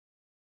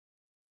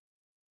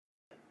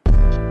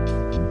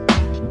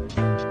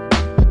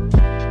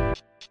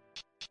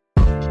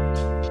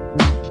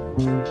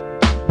Welcome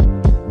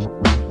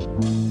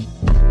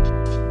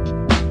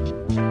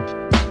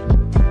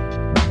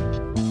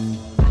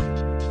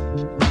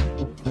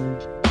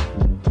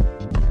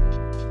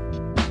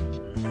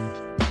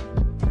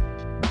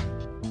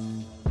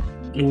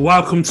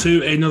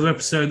to another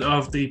episode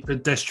of the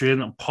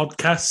Pedestrian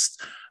Podcast.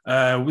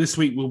 This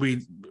week we'll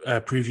be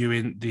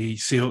previewing the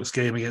Seahawks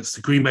game against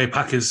the Green Bay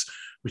Packers,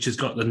 which has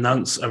got the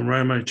Nance and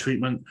Romo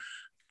treatment.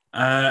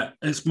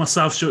 It's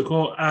myself, Stuart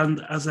Court,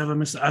 and as ever,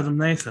 Mr. Adam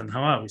Nathan.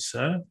 How are we,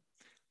 sir?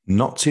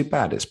 Not too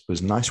bad. It was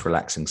a nice,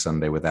 relaxing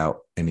Sunday without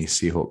any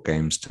Seahawk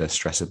games to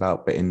stress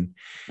about. But in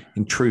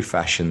true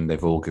fashion,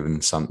 they've all given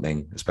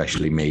something,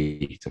 especially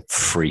me, to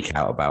freak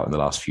out about in the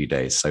last few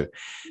days. So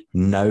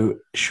no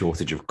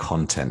shortage of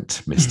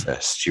content,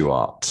 Mr.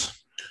 Stuart.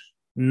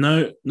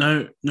 No.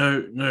 So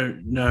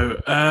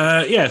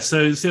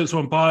Seahawks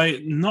won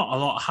by. Not a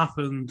lot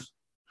happened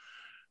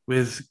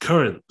with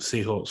current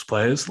Seahawks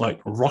players,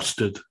 like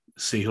rostered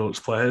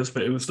Seahawks players,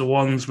 but it was the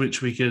ones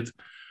which we could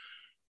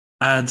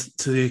add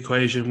to the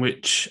equation,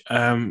 which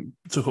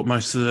took up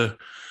most of the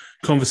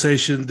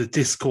conversation, the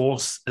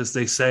discourse, as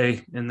they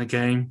say in the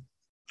game.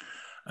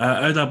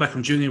 Odell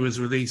Beckham Jr. was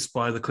released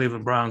by the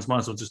Cleveland Browns. Might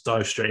as well just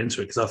dive straight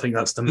into it because I think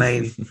that's the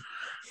main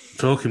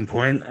talking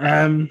point.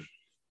 The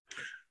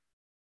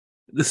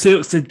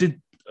Seahawks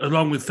did,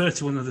 along with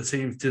 31 other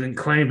teams, didn't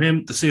claim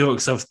him. The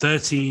Seahawks have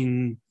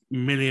 $13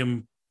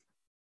 million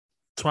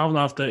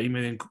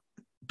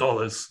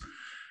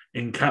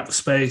in cap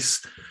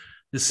space.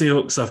 The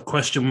Seahawks have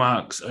question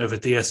marks over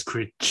DS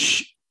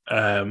Critch.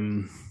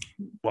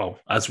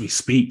 As we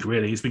speak,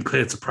 really. He's been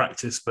cleared to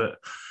practice, but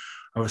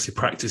obviously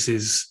practice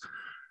is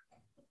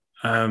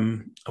a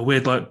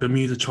weird, like,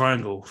 Bermuda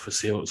Triangle for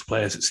Seahawks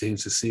players, it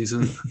seems, this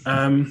season.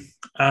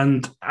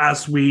 And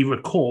as we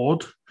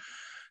record,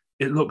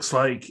 it looks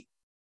like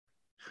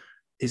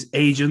his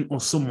agent or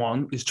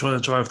someone is trying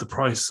to drive the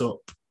price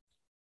up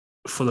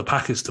for the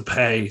Packers to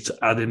pay to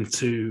add him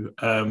to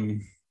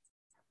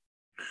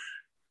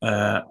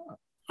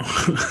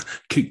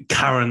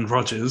Karen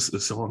Rogers,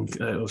 as someone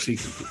obviously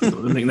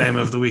the nickname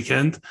of the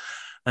weekend,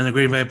 and the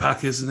Green Bay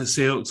Packers and the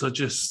Seahawks are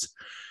just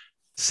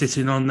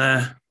sitting on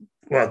their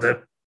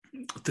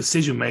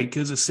decision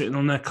makers are sitting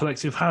on their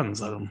collective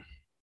hands, Adam.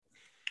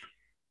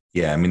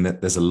 Yeah, I mean,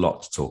 there's a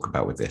lot to talk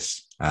about with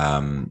this.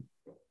 The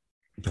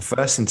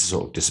first thing to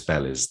sort of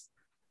dispel is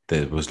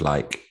there was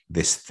like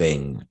this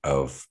thing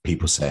of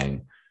people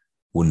saying,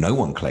 well, no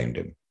one claimed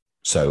him.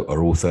 So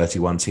are all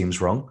 31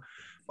 teams wrong?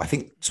 I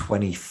think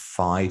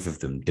 25 of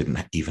them didn't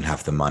even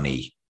have the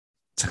money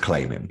to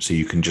claim him. So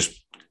you can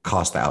just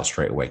cast that out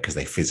straight away because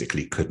they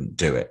physically couldn't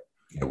do it,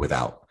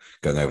 without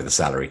going over the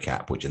salary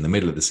cap, which in the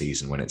middle of the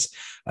season, when it's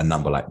a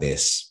number like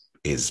this,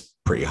 is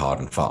pretty hard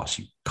and fast.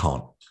 You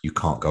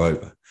can't go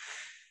over.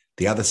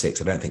 The other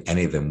six, I don't think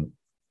any of them,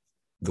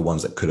 the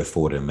ones that could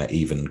afford him, are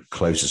even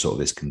close to sort of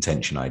this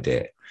contention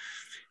idea.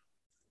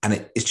 And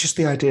it's just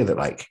the idea that,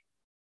 like,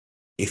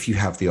 if you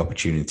have the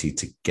opportunity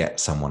to get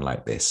someone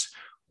like this,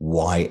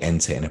 why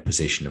enter in a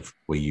position of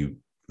where you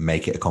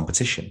make it a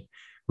competition,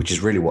 which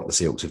is really what the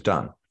Seahawks have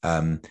done.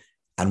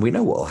 And we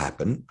know what will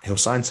happen. He'll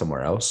sign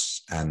somewhere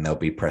else, and there'll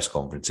be press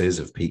conferences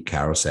of Pete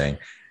Carroll saying,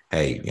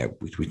 hey,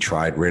 we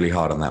tried really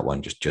hard on that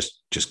one,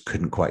 just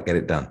couldn't quite get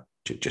it done.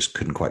 Just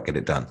couldn't quite get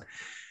it done.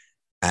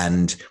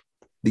 And,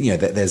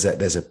 there's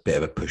a bit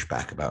of a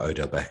pushback about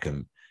Odell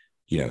Beckham,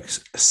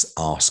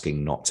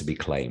 asking not to be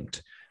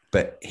claimed.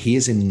 But he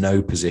is in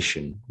no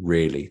position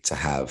really to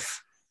have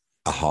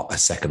a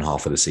second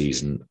half of the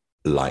season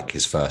like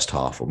his first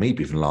half, or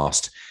maybe even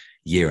last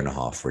year and a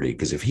half, really,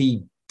 because if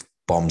he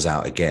bombs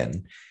out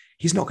again,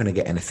 he's not going to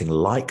get anything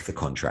like the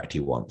contract he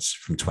wants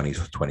from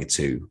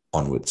 2022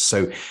 onwards.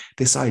 So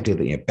this idea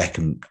that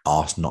Beckham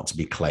asked not to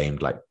be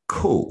claimed, like,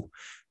 cool,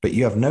 but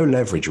you have no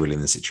leverage really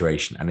in the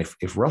situation. And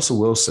if Russell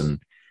Wilson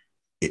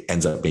it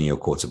ends up being your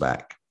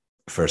quarterback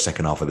for a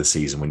second half of the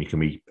season, when you can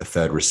be a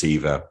third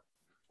receiver,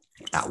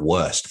 at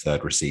worst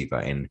third receiver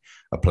in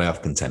a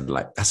playoff contender,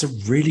 like, that's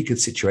a really good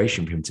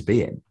situation for him to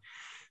be in.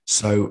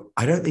 So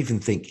I don't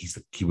even think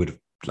he would have,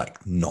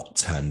 like, not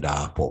turned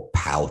up or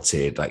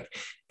pouted. Like,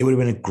 it would have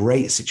been a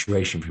great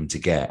situation for him to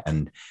get.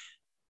 And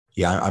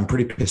yeah, I'm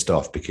pretty pissed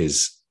off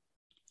because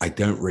I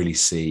don't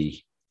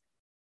see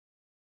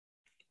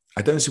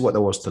what there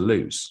was to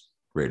lose,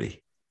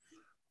 really.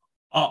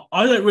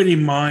 I don't really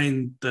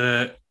mind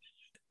the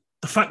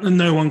fact that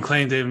no one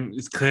claimed him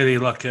is clearly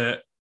like a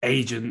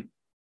agent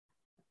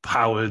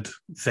powered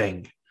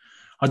thing.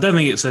 I don't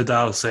think it's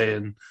Odell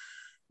saying,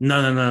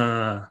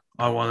 no,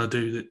 I want to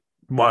do it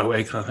my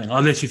way kind of thing. I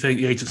literally think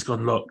the agent's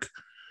gone, look,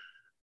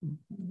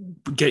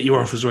 get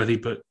your offers ready,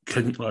 but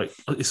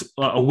it's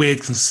like a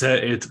weird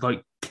concerted,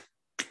 like,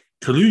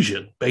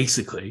 collusion,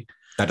 basically.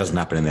 That doesn't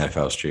happen in the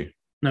NFL, Stu.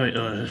 No,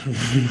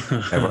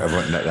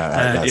 everyone,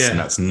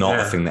 that's not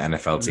a thing that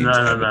NFL teams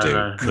ever do.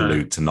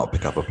 Collude to not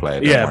pick up a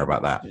player. Don't worry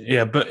about that.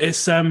 Yeah, but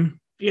it's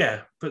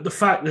but the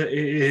fact that it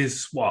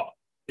is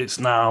it's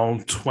now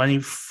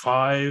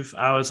 25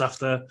 hours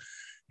after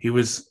he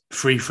was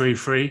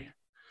free.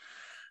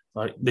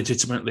 like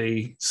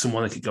legitimately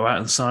someone that could go out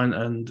and sign.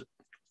 And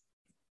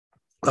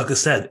like I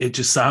said, it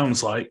just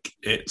sounds like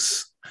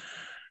it's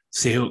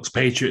Seahawks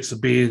Patriots are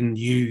being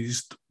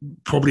used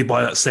probably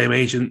by that same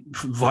agent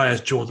via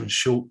Jordan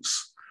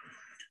Schultz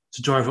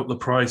to drive up the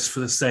price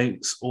for the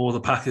Saints or the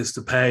Packers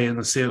to pay, and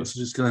the Seahawks are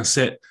just going to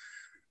sit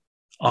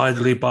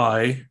idly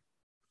by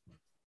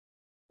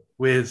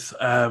with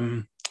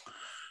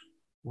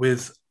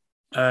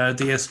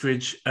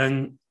Eskridge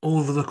and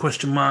all of the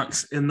question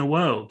marks in the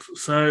world.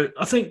 So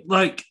I think,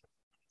 like,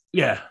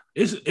 yeah,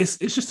 it's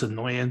just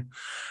annoying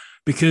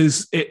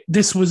because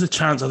this was a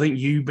chance. I think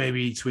you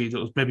maybe tweeted, it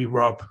was maybe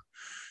Rob.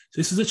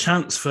 This is a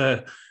chance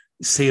for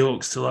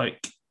Seahawks to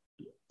like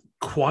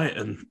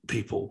quieten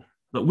people.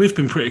 Like, we've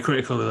been pretty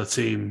critical of the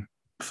team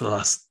for the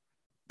last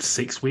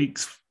 6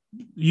 weeks.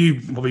 You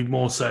probably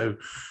more so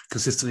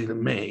consistently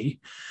than me.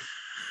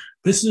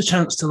 This is a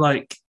chance to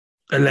like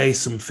allay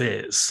some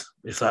fears,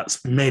 if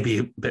that's maybe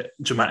a bit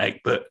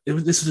dramatic, but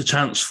this is a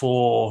chance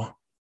for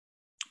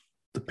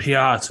the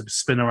PR to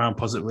spin around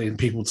positively and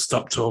people to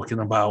stop talking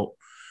about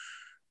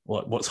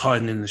what's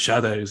hiding in the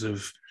shadows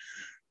of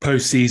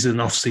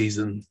postseason,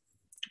 off-season,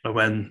 and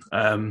when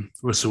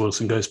Russell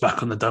Wilson goes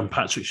back on the Dan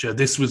Patrick show.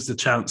 This was the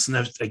chance,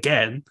 and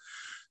again,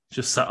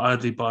 just sat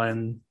idly by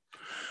and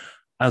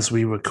as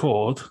we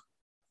record,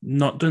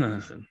 not doing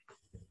anything.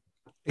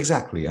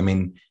 Exactly. I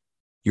mean,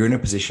 you're in a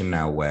position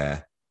now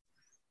where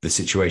the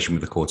situation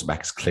with the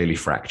quarterback is clearly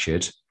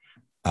fractured.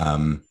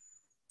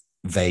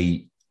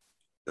 They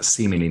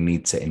seemingly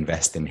need to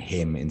invest in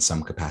him in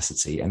some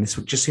capacity. And this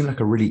would just seem like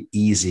a really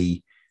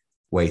easy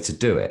way to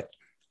do it.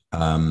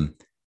 And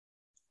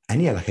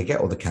yeah, like I get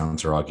all the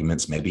counter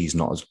arguments. Maybe he's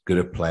not as good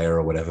a player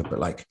or whatever, but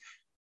like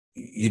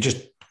you're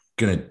just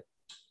going to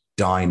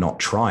die not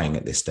trying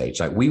at this stage.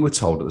 Like we were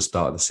told at the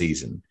start of the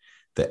season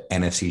that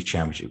NFC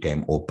Championship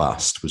game or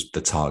bust was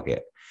the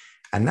target.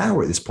 And now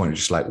we're at this point,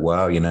 just like,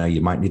 well, you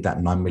might need that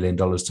 $9 million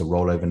to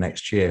roll over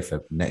next year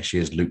for next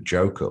year's Luke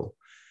Jokel.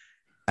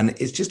 And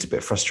it's just a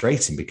bit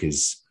frustrating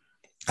because,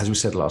 as we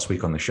said last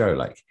week on the show,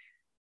 like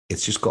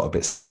it's just got a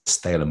bit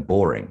stale and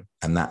boring.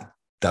 And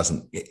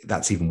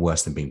that's even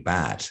worse than being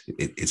bad.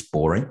 It's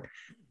boring.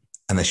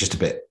 And that's just a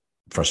bit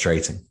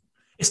frustrating.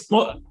 It's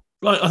not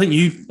like, I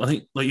think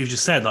like you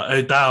just said, like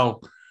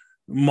Odell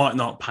might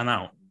not pan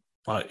out.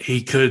 Like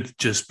he could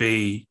just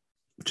be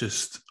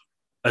just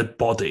a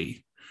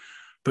body.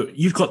 But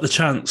you've got the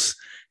chance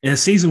in a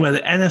season where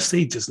the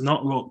NFC does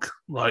not look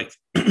like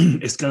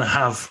it's going to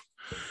have,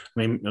 I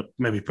mean,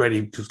 maybe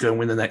Brady could go and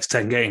win the next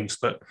 10 games,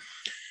 but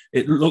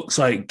it looks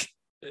like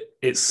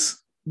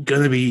it's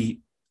going to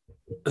be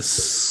a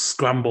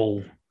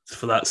scramble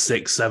for that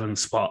 6-7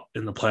 spot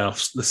in the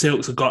playoffs. The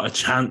Seahawks have got a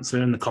chance.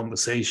 They're in the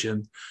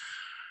conversation.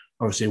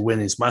 Obviously, a win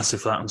is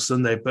massive for that on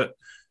Sunday, but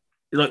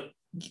like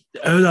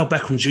Odell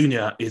Beckham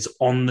Jr. is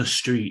on the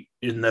street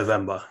in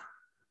November.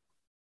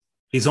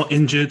 He's not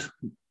injured,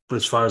 but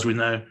as far as we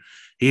know,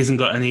 he hasn't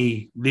got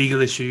any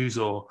legal issues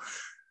or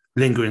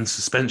lingering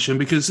suspension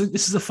because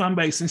this is a fan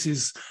base. This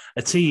is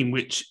a team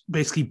which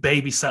basically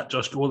babysat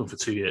Josh Gordon for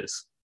 2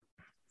 years.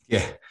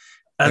 Yeah.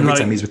 And every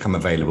time he's become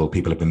available,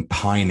 people have been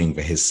pining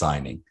for his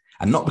signing.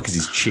 And not because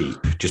he's cheap,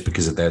 just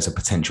because there's a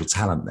potential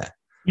talent there.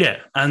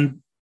 Yeah.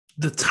 And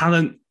the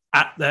talent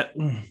at that,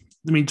 I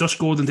mean, Josh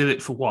Gordon did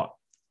it for what?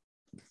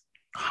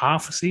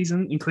 Half a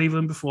season in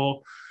Cleveland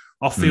before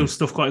off-field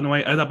stuff got in the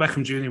way. Odell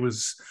Beckham Jr.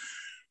 was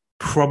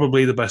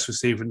probably the best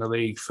receiver in the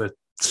league for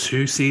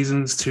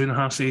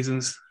 2.5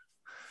 seasons.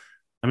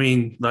 I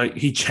mean, like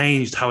he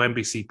changed how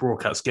NBC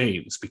broadcasts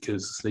games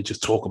because they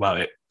just talk about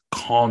it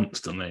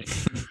constantly.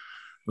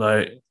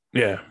 Like,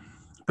 yeah,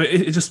 but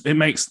it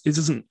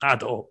doesn't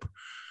add up,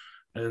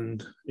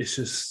 and it's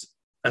just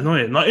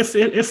annoying. Like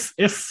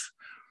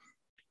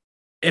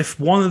if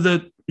one of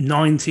the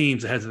 9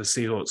 teams ahead of the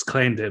Seahawks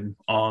claimed him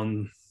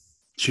on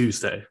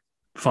Tuesday,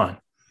 fine.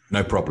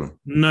 No problem.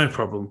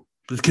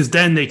 Because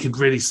then they could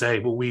really say,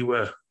 well, we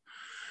were...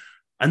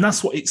 And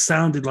that's what it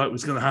sounded like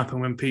was going to happen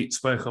when Pete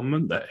spoke on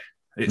Monday.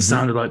 It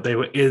sounded like they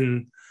were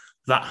in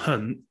that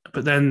hunt.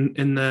 But then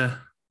in the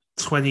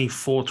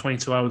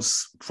 22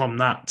 hours from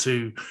that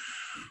to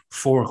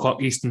 4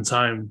 o'clock Eastern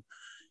time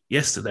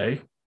yesterday,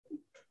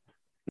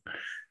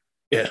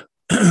 yeah,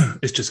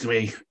 it's just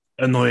going to be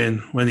annoying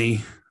when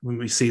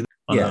we see that.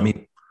 Yeah, I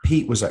mean,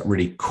 Pete was like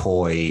really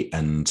coy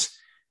and...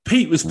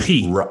 Pete was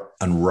Pete.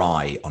 And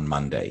wry on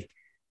Monday.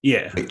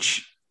 Yeah.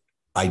 Which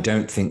I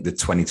don't think the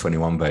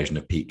 2021 version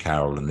of Pete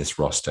Carroll and this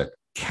roster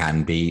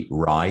can be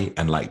wry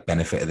and like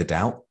benefit of the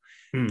doubt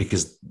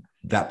because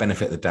that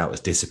benefit of the doubt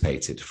has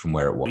dissipated from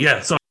where it was.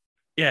 Yeah. So,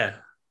 yeah.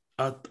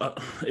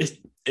 It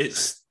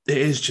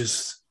is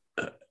just,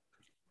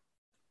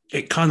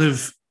 it kind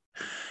of,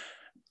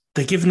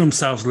 they're giving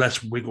themselves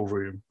less wiggle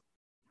room.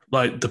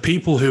 Like the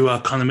people who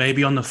are kind of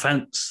maybe on the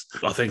fence,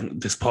 I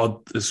think this pod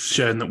has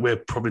shown that we're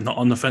probably not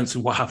on the fence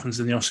with what happens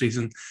in the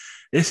offseason.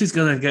 This is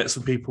going to get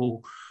some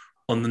people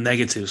on the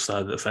negative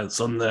side of the fence,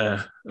 on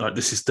the, like,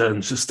 this is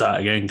done, just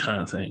start again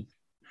kind of thing.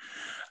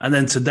 And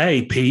then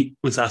today, Pete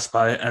was asked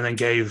by it and then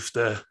gave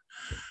the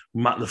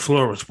Matt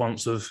LaFleur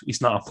response of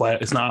he's not a player.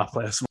 It's not our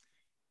player.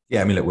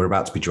 Yeah, I mean, look, we're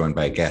about to be joined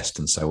by a guest,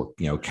 and so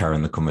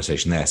carrying the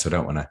conversation there. So I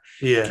don't want to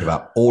give Yeah,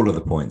 out all of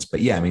the points, but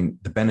yeah, I mean,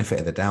 the benefit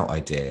of the doubt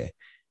idea,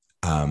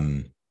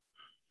 that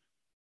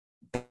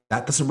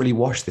doesn't really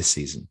wash this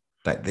season.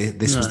 Like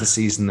this was the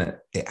season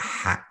that it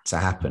had to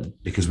happen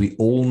because we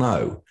all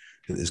know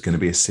that there's going to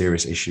be a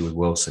serious issue with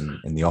Wilson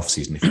in the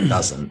offseason if it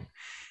doesn't,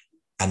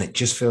 and it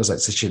just feels like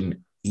such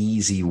an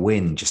easy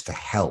win just to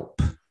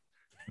help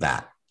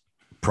that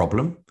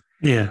problem.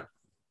 Yeah.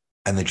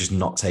 And they're just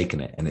not taking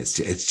it. And it's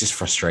just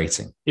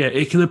frustrating. Yeah,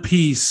 it can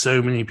appease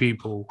so many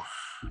people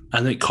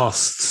and it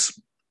costs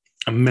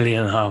 $1.5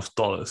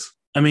 million.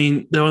 I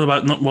mean, they're on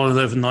about not more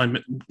than over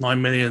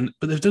 9 million,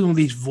 but they've done all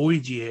these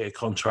void year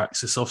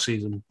contracts this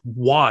offseason.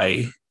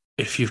 Why,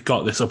 if you've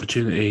got this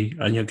opportunity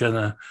and you're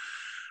gonna,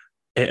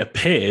 it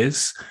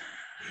appears,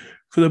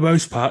 for the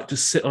most part,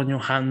 just sit on your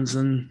hands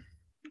and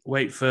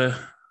wait for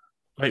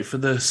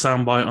the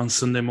soundbite on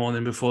Sunday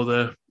morning before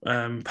the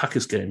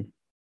Packers game.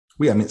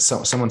 Well, yeah, I mean,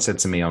 someone said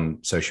to me on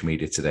social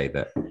media today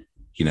that,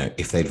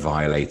 if they'd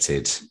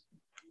violated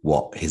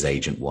what his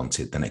agent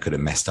wanted, then it could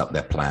have messed up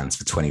their plans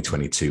for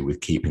 2022 with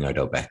keeping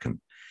Odell Beckham.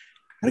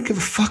 I don't give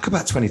a fuck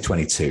about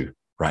 2022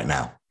 right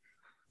now.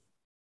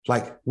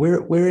 Like,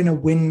 we're in a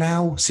win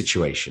now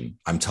situation,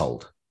 I'm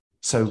told.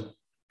 So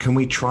can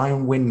we try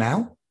and win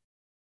now?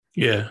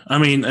 Yeah. I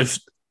mean, if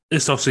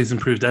this offseason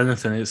proved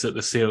anything, it's that the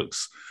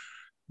Seahawks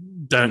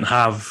don't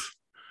have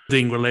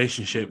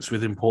relationships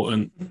with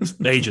important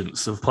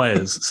agents of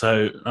players.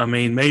 So, I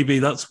mean, maybe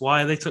that's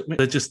why they took me.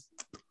 They're just,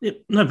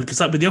 no, because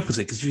that'd be the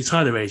opposite. Because if you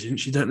tie their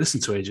agents, you don't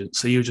listen to agents.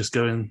 So you just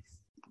go and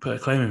put a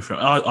claim in for it.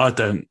 I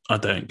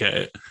don't get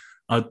it.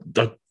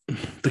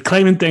 The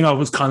claiming thing, I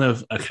was kind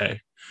of,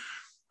 okay.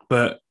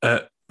 But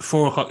at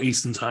 4:00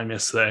 Eastern time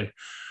yesterday,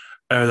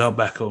 Odell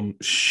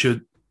Beckham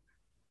should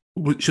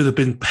have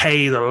been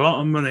paid a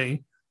lot of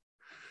money.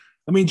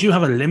 I mean, do you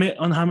have a limit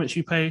on how much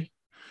you pay?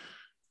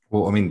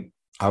 Well, I mean,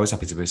 I was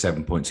happy to pay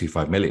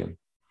 7.25 million.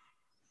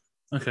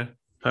 Okay.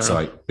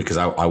 So because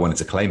I wanted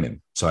to claim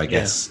him. So I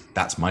guess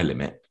that's my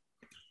limit.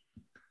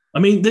 I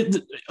mean,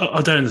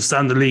 I don't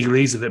understand the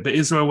legalese of it, but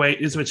is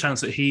there a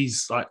chance that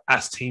he's like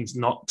asked teams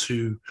not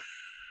to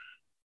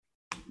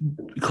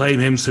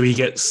claim him so he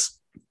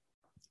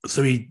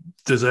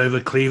does over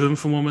Cleveland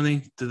for more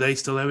money? Do they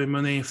still owe him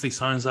money if he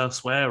signs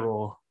elsewhere,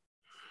 or?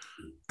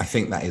 I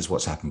think that is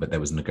what's happened, but there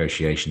was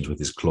negotiations with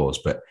his clause,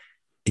 but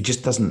it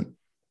just doesn't.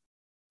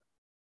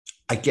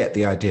 I get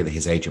the idea that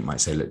his agent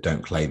might say, look,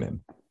 don't claim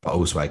him. But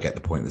also I get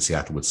the point that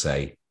Seattle would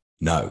say,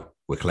 no,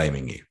 we're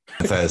claiming you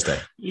on Thursday.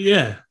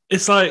 Yeah.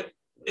 It's like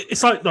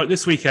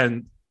this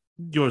weekend,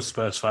 you're a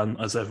Spurs fan,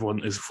 as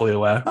everyone is fully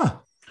aware.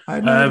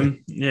 I know.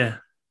 Yeah.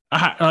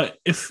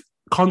 If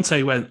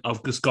Conte went,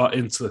 I've just got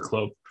into the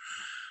club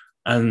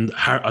and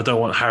I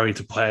don't want Harry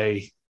to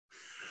play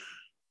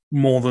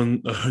more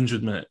than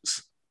 100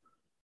 minutes.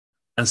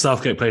 And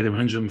Southgate played him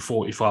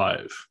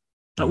 145.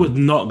 That would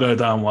not go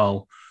down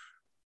well.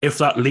 If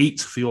that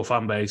leaked for your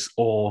fan base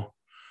or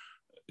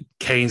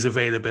Kane's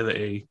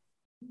availability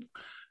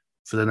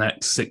for the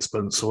next 6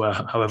 months or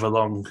however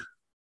long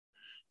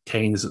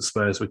Kane is at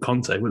Spurs with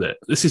Conte, would it?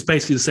 This is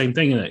basically the same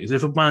thing, isn't it?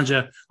 If a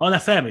manager on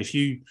FM, if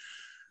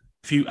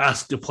you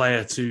ask a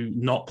player to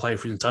not play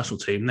for the international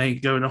team, they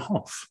go in a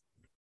huff.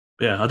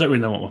 Yeah, I don't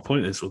really know what my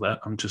point is with that.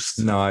 I'm just...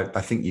 No, I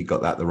think you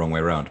got that the wrong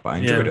way around, but I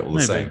enjoyed it all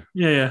the same.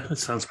 Yeah, that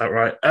sounds about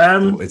right.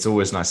 It's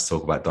always nice to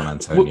talk about Don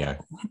Antonio.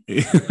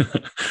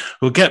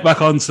 We'll get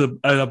back on to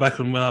Odell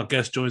Beckham when our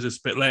guest joins us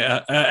a bit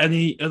later.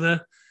 Any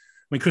other...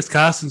 I mean, Chris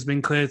Carson's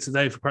been cleared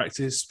today for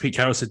practice. Pete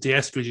Carroll said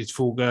Eskridge is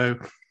full go.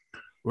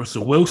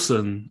 Russell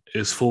Wilson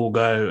is full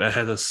go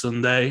ahead of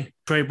Sunday.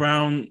 Trey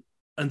Brown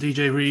and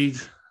DJ Reed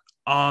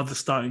are the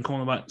starting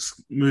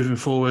cornerbacks moving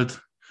forward.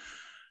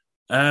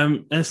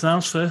 Anything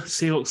else for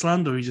Seahawks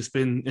land, or have you just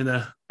been in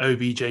a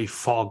OBJ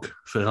fog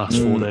for the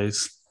last 4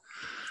 days?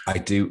 I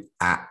do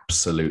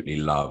absolutely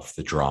love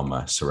the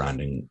drama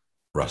surrounding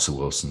Russell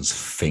Wilson's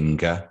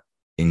finger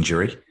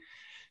injury.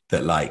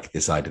 That, like,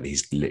 this idea that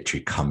he's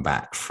literally come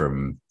back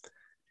from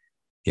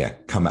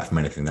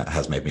anything, that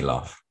has made me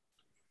laugh.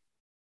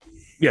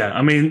 Yeah,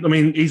 I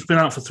mean, he's been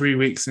out for 3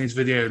 weeks, and his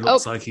video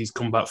looks like he's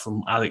come back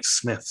from Alex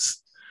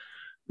Smith's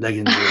leg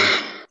injury.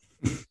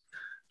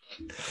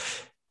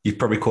 You've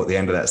probably caught the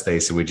end of that,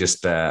 Stacey. We're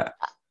just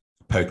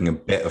poking a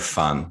bit of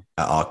fun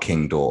at our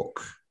King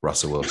Dork,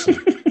 Russell Wilson.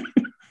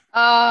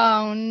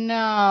 Oh,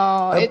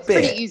 no. It's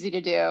pretty easy to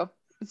do.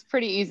 It's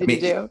pretty easy to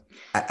do.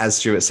 As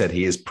Stuart said,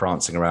 he is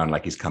prancing around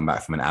like he's come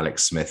back from an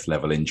Alex Smith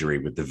level injury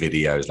with the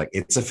videos. Like,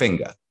 it's a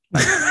finger.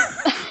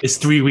 It's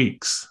 3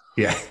 weeks.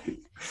 Yeah.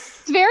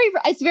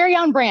 It's very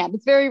on brand.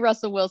 It's very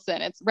Russell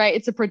Wilson. It's right.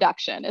 It's a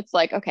production. It's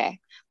like, okay,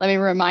 let me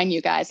remind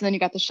you guys. And then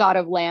you got the shot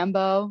of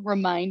Lambeau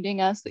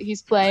reminding us that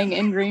he's playing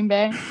in Green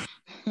Bay.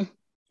 Well,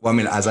 I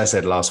mean, as I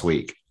said last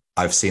week,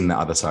 I've seen the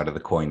other side of the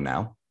coin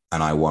now,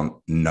 and I want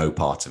no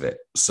part of it.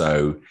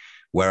 So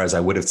whereas I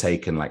would have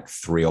taken like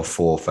 3 or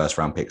 4 first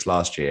round picks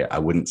last year, I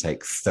wouldn't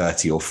take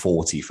 30 or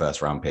 40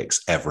 first round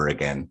picks ever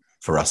again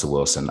for Russell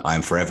Wilson.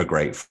 I'm forever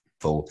grateful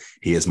full.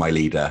 He is my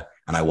leader,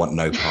 and I want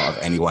no part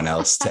of anyone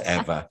else to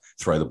ever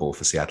throw the ball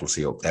for Seattle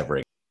Seahawks ever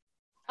again.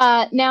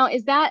 Now,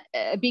 is that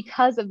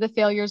because of the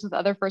failures with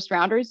other first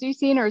rounders you've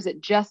seen, or is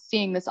it just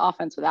seeing this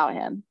offense without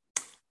him?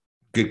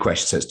 Good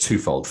question. So it's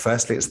twofold.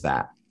 Firstly, it's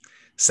that.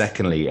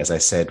 Secondly, as I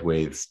said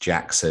with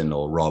Jackson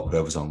or Rob,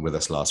 whoever was on with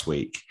us last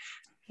week,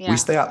 we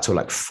stay up till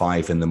like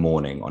 5 a.m.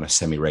 on a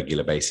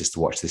semi-regular basis to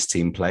watch this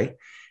team play.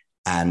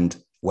 And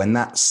when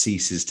that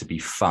ceases to be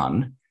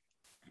fun,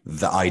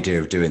 the idea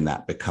of doing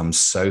that becomes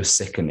so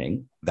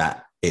sickening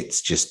that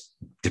it's just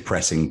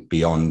depressing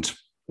beyond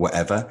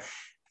whatever.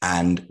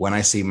 And when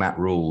I see Matt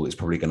Rule is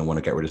probably going to want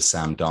to get rid of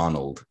Sam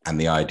Darnold, and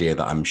the idea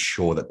that I'm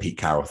sure that Pete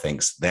Carroll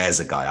thinks there's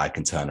a guy I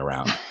can turn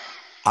around.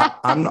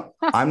 I'm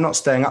not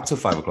staying up till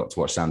 5 o'clock to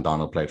watch Sam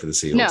Darnold play for the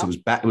Seahawks.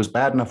 No. It was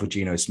bad enough with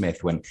Geno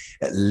Smith when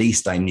at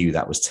least I knew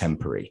that was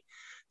temporary.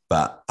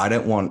 But I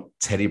don't want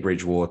Teddy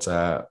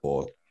Bridgewater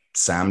or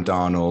Sam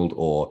Darnold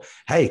or,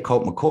 hey,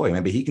 Colt McCoy,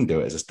 maybe he can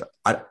do it.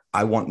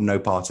 I want no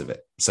part of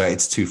it. So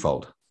it's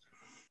twofold.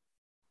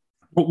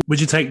 Would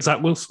you take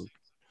Zach Wilson?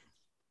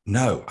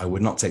 No, I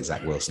would not take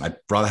Zach Wilson. I'd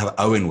rather have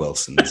Owen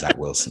Wilson than Zach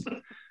Wilson.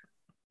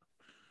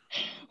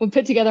 We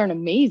put together an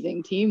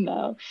amazing team,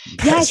 though.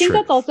 I think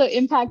that's also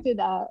impacted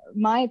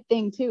my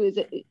thing, too, is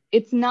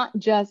it's not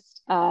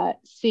just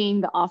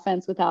seeing the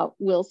offense without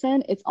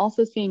Wilson. It's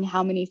also seeing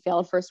how many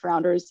failed first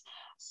rounders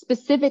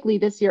specifically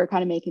this year are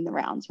kind of making the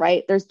rounds,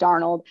 right? There's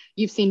Darnold.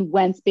 You've seen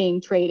Wentz being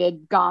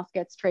traded. Goff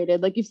gets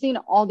traded. Like, you've seen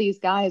all these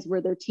guys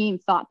where their team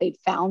thought they'd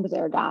found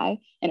their guy,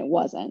 and it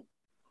wasn't.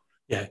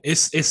 Yeah,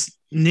 it's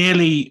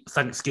nearly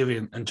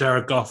Thanksgiving, and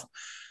Jared Goff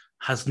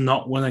has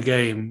not won a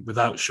game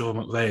without Sean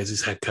McVay as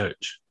his head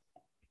coach.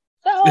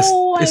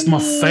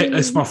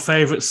 It's my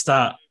favorite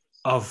stat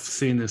I've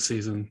seen this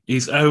season.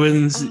 He's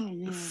Owens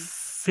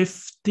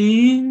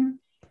 15.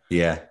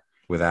 Yeah,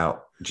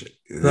 without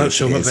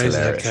Sean McVay as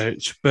head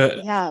coach,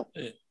 but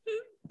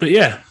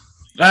yeah.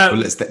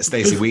 Well,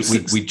 Stacey,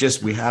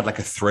 we had like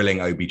a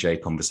thrilling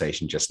OBJ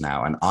conversation just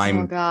now, and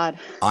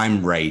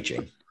I'm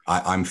raging.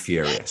 I'm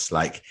furious.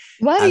 Like,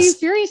 what are you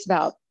furious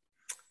about?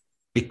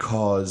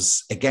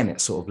 Because again,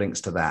 it sort of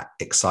links to that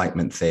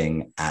excitement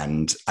thing.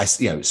 And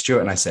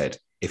Stuart and I said,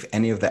 if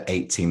any of the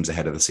 8 teams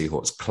ahead of the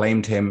Seahawks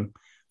claimed him,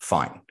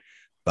 fine.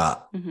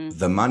 But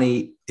the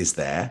money is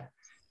there.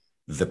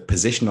 The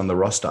position on the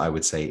roster, I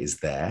would say, is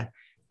there.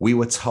 We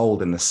were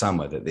told in the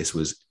summer that this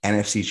was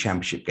NFC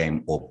Championship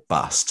game or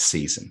bust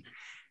season.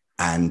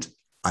 And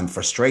I'm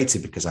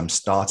frustrated because I'm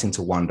starting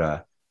to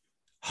wonder,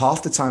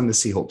 half the time the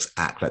Seahawks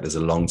act like there's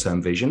a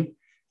long-term vision,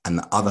 and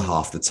the other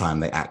half the time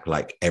they act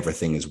like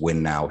everything is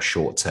win now,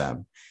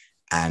 short-term.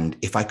 And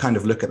if I kind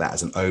of look at that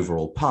as an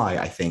overall pie,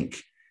 I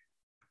think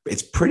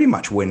it's pretty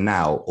much win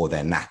now or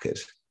they're knackered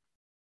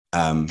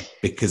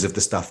because of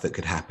the stuff that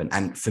could happen.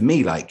 And for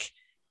me, like,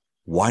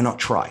 why not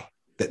try?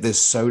 There's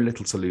so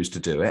little to lose to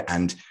do it.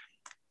 And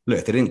look,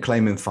 if they didn't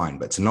claim him, fine.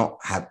 But to not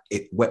have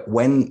it,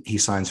 when he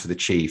signs for the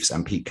Chiefs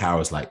and Pete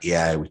Carroll's like,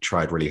 yeah, we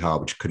tried really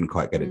hard, but you couldn't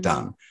quite get it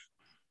done.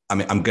 I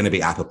mean, I'm going to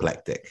be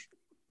apoplectic.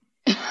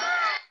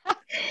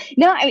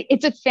 No,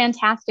 it's a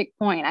fantastic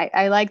point.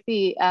 I like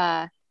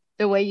the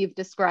way you've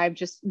described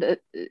just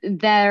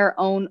their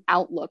own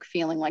outlook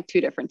feeling like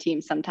two different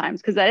teams sometimes,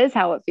 because that is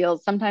how it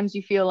feels. Sometimes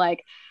you feel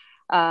like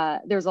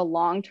there's a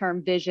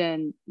long-term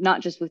vision,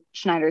 not just with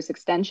Schneider's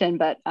extension,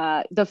 but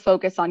the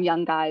focus on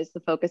young guys,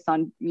 the focus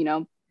on,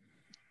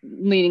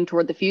 leaning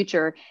toward the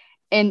future.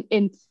 And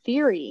in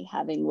theory,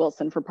 having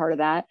Wilson for part of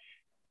that,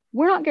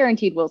 we're not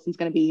guaranteed Wilson's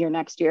going to be here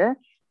next year.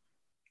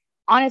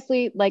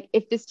 Honestly, like,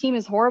 if this team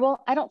is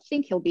horrible, I don't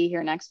think he'll be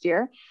here next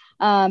year.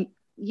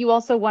 You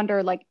also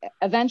wonder, like,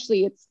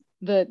 eventually it's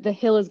the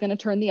hill is going to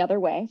turn the other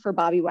way for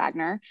Bobby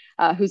Wagner,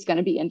 who's going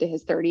to be into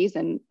his 30s,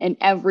 and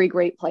every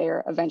great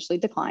player eventually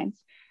declines.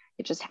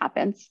 It just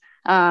happens.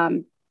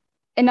 And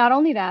not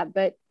only that,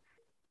 but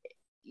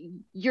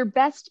your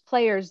best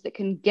players that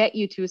can get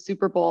you to a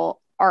Super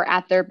Bowl are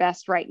at their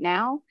best right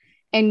now.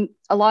 And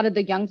a lot of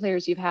the young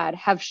players you've had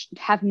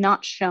have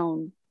not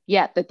shown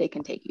yet that they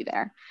can take you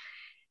there.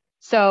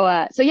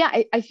 So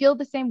yeah, I feel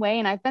the same way.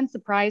 And I've been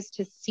surprised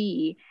to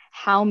see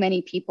how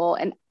many people,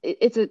 and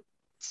it's a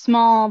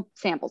small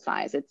sample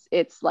size.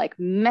 It's like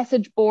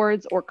message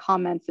boards or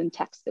comments and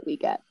texts that we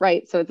get,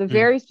 right? So it's a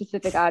very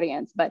specific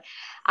audience, but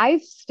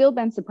I've still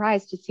been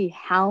surprised to see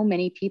how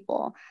many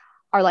people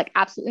are like,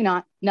 absolutely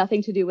not,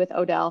 nothing to do with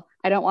Odell.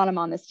 I don't want him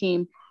on this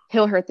team.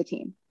 He'll hurt the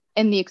team.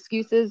 And the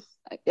excuses,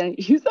 I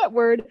use that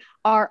word,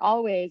 are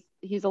always,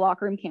 he's a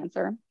locker room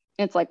cancer. And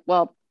it's like,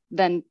 well,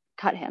 then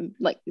cut him.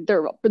 Like,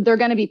 they're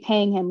going to be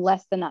paying him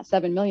less than that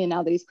 $7 million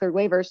now that he's cleared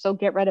waivers. So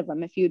get rid of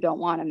him if you don't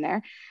want him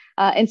there.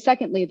 And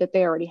secondly, that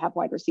they already have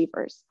wide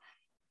receivers.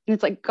 And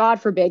it's like,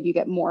 God forbid you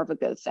get more of a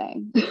good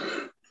thing.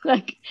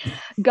 Like,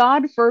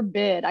 God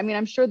forbid. I mean,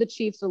 I'm sure the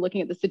Chiefs are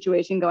looking at the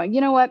situation going,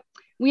 you know what?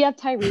 We have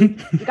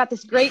Tyreek. we've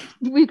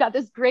got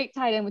this great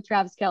tight end with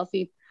Travis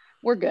Kelce.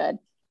 We're good.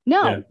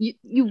 No,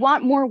 you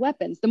want more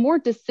weapons. The more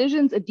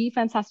decisions a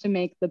defense has to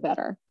make, the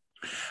better.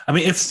 I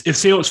mean, if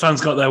Seahawks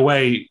fans got their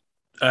way,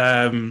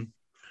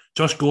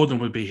 Josh Gordon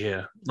would be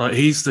here. Like,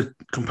 he's the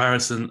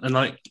comparison, and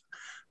like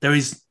there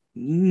is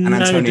no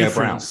Antonio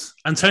difference.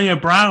 Antonio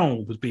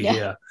Brown would be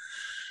here.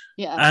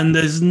 Yeah. And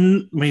there's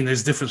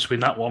difference between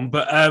that one,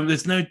 but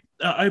there's no.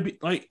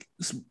 Like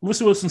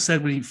Russell Wilson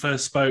said when he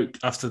first spoke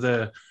after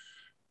the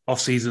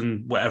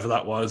off-season, whatever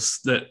that was,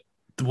 that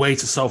the way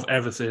to solve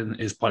everything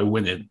is by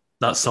winning.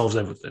 That solves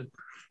everything.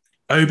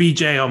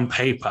 OBJ on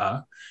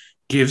paper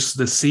gives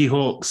the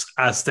Seahawks,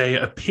 as they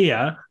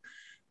appear,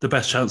 the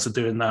best chance of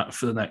doing that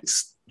for the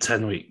next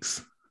 10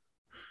 weeks.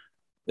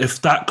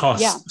 If that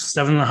costs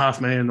 $7.5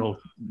 million or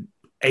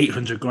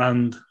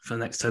 $800,000 for the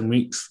next 10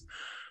 weeks,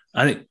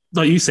 and it,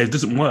 like you said,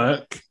 doesn't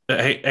work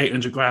at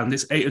 $800,000,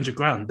 it's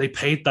 $800,000. They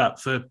paid that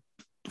for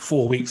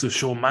 4 weeks of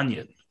Sean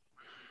Mannion.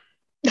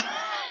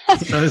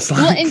 So it's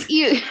like... Well,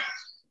 and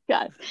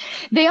God,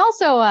 they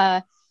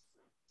also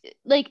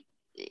they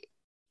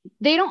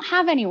don't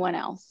have anyone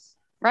else,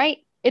 right?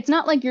 It's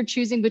not like you're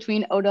choosing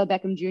between Odell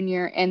Beckham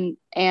Jr.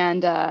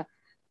 and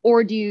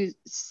or do you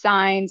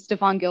sign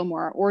Stephon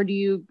Gilmore, or do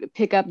you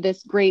pick up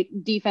this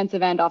great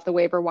defensive end off the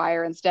waiver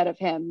wire instead of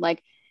him?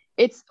 Like,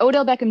 it's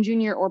Odell Beckham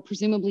Jr. or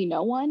presumably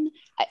no one.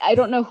 I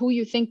don't know who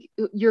you think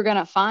you're going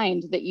to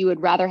find that you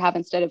would rather have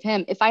instead of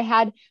him. If I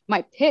had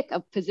my pick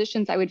of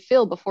positions I would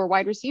fill before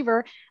wide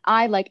receiver,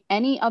 I, like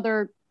any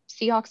other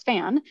Seahawks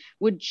fan,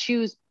 would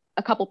choose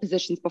a couple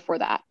positions before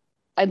that.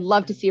 I'd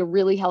love to see a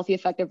really healthy,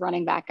 effective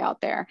running back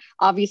out there.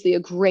 Obviously, a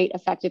great,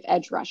 effective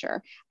edge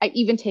rusher. I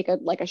even take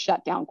a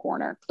shutdown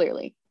corner,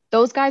 clearly.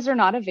 Those guys are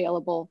not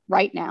available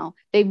right now.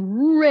 They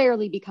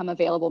rarely become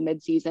available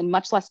midseason,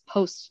 much less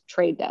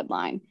post-trade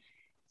deadline.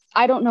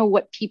 I don't know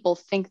what people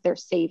think they're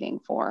saving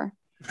for.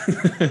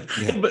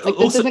 But like,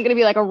 this isn't going to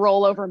be like a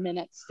rollover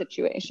minutes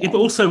situation. Yeah, but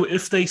also,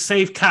 if they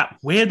save cap,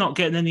 we're not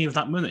getting any of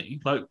that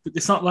money. Like,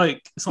 it's not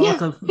like a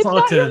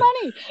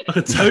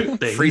tote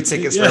thing. Free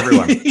tickets for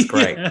everyone. It's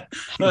great.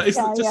 Like,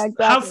 exactly.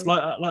 Have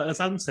like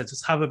as Adam said,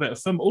 just have a bit of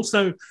fun. But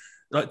also,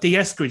 like, the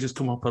Eskridge has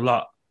come up a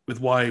lot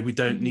with why we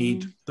don't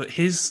need, but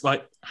his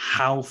like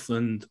health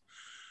and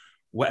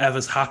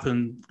whatever's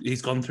happened,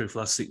 he's gone through for the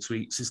last 6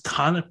 weeks, is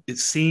kind of, it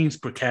seems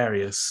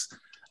precarious.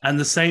 And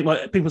the same,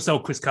 like, people say,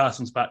 Chris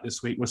Carson's back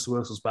this week, Russell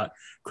Wilson's back.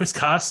 Chris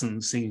Carson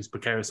seems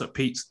precarious. Like,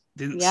 Pete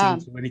didn't seem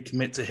to really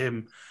commit to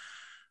him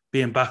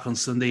being back on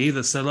Sunday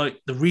either. So, like,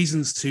 the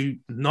reasons to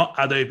not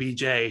add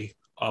OBJ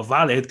are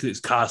valid because it's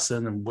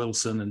Carson and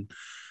Wilson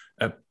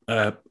and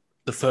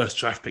the first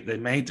draft pick they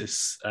made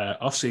this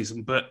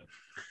offseason. But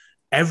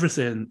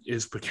everything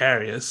is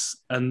precarious.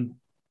 And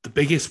the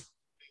biggest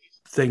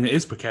thing that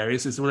is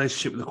precarious is the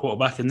relationship with the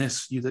quarterback, and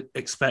this you'd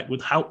expect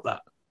would help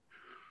that.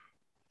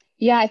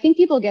 Yeah, I think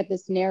people get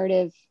this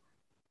narrative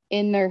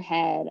in their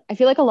head. I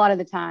feel like a lot of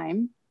the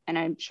time, and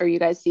I'm sure you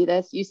guys see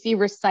this, you see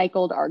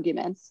recycled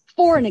arguments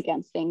for and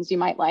against things you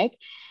might like.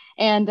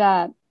 And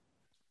I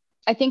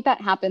think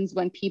that happens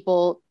when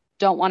people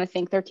don't want to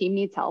think their team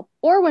needs help,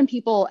 or when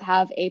people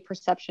have a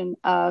perception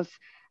of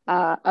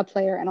a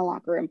player in a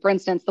locker room. For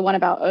instance, the one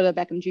about Odell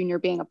Beckham Jr.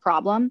 being a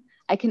problem.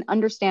 I can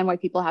understand why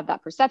people have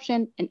that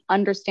perception and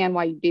understand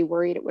why you'd be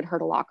worried it would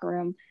hurt a locker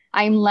room.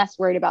 I'm less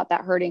worried about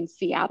that hurting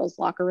Seattle's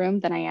locker room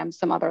than I am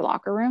some other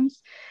locker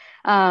rooms.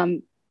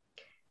 But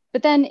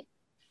then,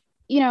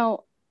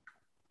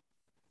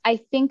 I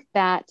think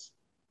that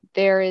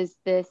there is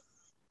this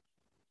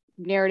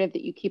narrative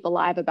that you keep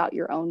alive about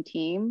your own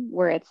team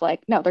where it's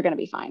like, no, they're going to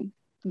be fine.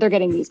 They're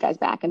getting these guys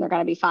back and they're going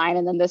to be fine.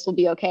 And then this will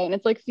be okay. And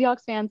it's like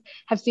Seahawks fans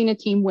have seen a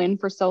team win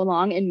for so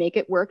long and make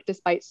it work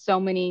despite so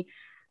many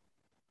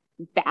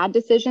bad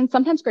decisions,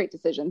 sometimes great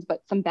decisions,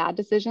 but some bad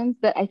decisions,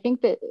 that I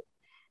think that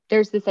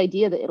there's this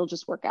idea that it'll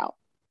just work out.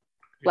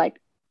 Like,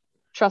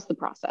 trust the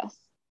process.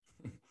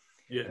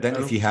 Yeah. I don't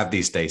know if you have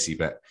these, Stacey,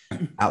 but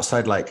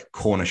outside like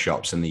corner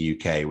shops in the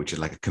UK, which is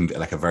like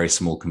a very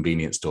small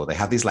convenience store, they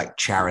have these like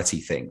charity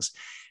things.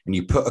 And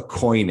you put a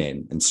coin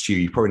in, and Stu,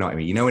 you probably know what I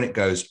mean. You know, when it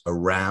goes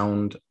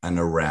around and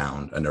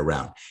around and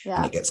around,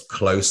 and it gets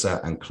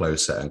closer and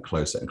closer and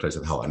closer and closer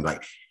to the hole. And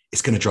like,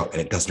 it's going to drop,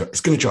 and it doesn't drop.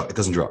 It's going to drop. It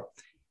doesn't drop.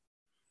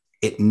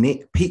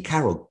 Pete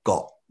Carroll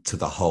got to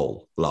the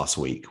hole last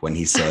week when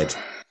he said,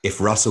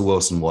 if Russell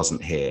Wilson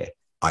wasn't here,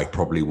 I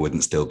probably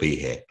wouldn't still be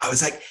here. I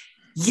was like,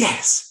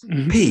 yes,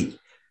 Pete,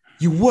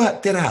 you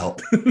worked it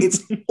out.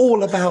 It's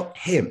all about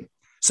him.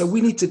 So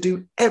we need to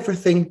do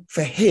everything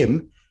for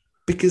him,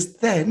 because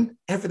then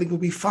everything will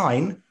be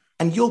fine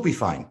and you'll be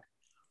fine.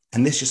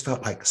 And this just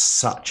felt like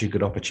such a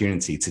good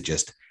opportunity to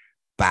just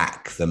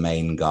back the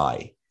main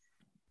guy,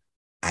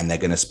 and they're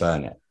going to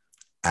spurn it.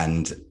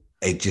 And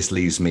it just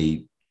leaves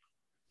me,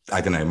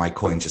 I don't know, my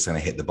coin's just going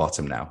to hit the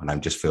bottom now. And I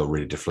just feel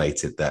really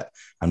deflated that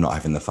I'm not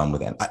having the fun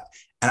with it.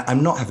 And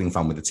I'm not having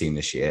fun with the team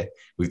this year.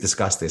 We've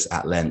discussed this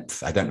at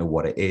length. I don't know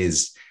what it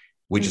is.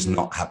 We're just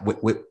not,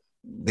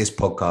 this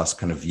podcast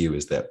kind of view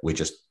is that we're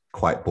just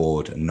quite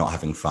bored and not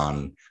having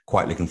fun,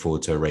 quite looking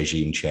forward to a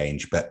regime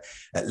change. But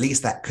at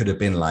least that could have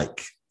been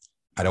like,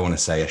 I don't want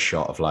to say a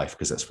shot of life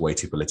because that's way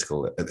too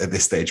political at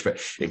this stage, but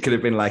it could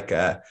have been like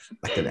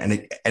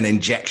an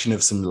injection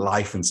of some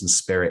life and some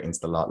spirit into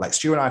the lot. Like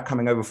Stu and I are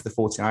coming over for the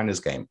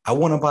 49ers game. I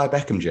want to buy a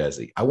Beckham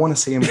jersey. I want to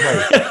see him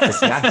play for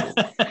Seattle.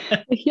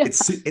 Yeah.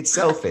 It's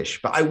selfish,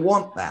 but I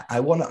want that.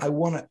 I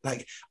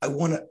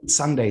want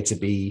Sunday to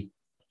be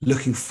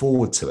looking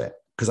forward to it,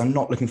 because I'm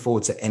not looking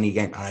forward to any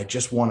game. And I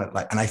just want it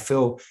and I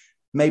feel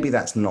maybe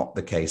that's not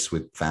the case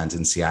with fans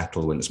in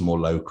Seattle when it's more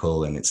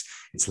local and it's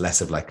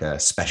less of like a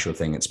special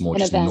thing. It's more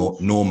just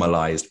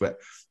normalized, but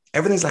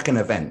everything's like an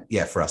event.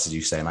 Yeah. For us, as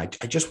you say, and I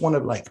just want to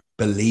like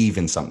believe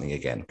in something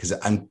again, because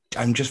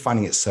I'm just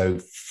finding it so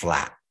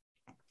flat.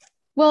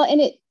 Well,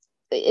 and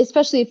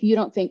especially if you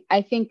don't think,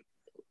 I think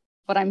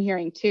what I'm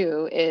hearing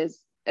too is,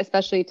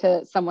 especially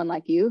to someone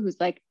like you, who's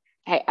like,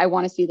 hey, I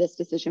want to see this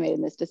decision made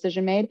and this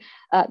decision made.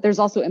 There's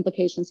also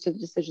implications to the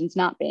decisions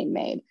not being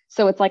made.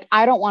 So it's like,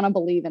 I don't want to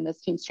believe in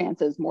this team's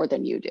chances more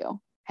than you do,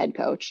 head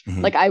coach.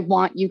 Mm-hmm. Like, I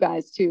want you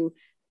guys to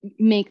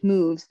make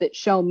moves that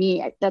show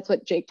me. That's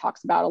what Jake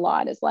talks about a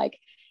lot, is like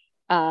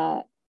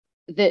that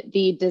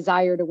the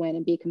desire to win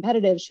and be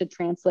competitive should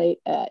translate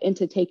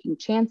into taking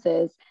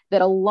chances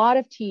that a lot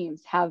of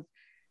teams have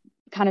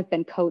kind of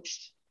been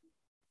coached,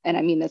 and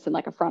I mean this in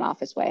like a front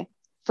office way,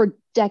 for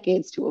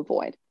decades to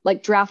avoid.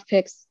 Like draft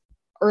picks,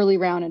 early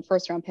round and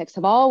first round picks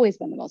have always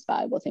been the most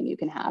valuable thing you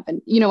can have.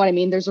 And you know what I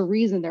mean? There's a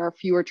reason there are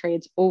fewer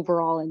trades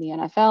overall in the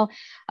NFL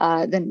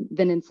than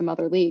in some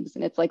other leagues.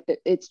 And it's like,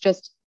 it's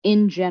just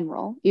in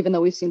general, even though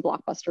we've seen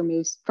blockbuster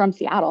moves from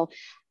Seattle,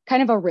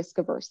 kind of a risk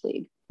averse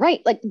league,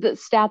 right? Like the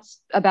stats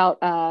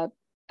about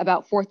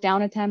fourth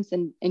down attempts,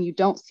 and you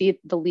don't see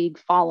the league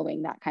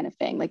following that kind of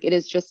thing. Like it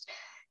is just,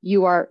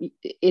 it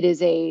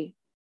is a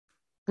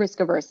risk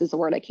averse is a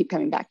word I keep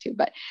coming back to,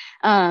 but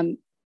and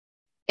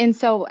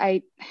so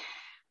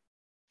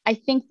I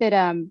think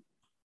that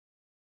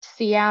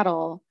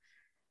Seattle,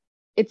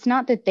 it's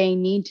not that they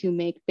need to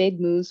make big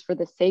moves for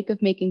the sake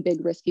of making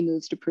big risky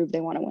moves to prove they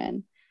want to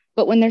win.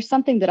 But when there's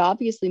something that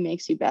obviously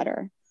makes you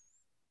better,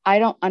 I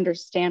don't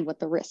understand what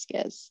the risk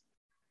is.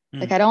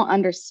 Like, I don't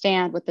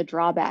understand what the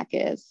drawback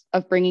is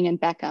of bringing in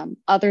Beckham,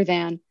 other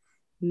than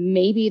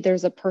maybe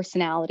there's a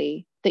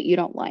personality that you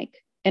don't like.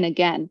 And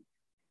again,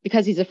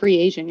 because he's a free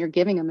agent, you're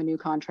giving him a new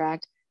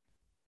contract.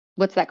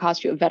 What's that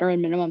cost you? A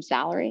veteran minimum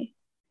salary?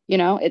 You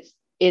know, it's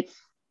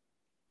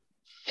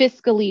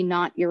fiscally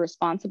not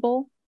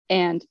irresponsible.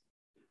 And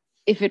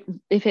if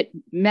it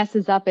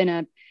messes up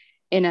in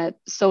a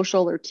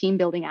social or team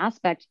building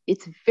aspect,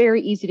 it's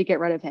very easy to get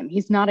rid of him.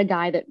 He's not a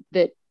guy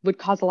that would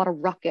cause a lot of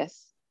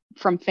ruckus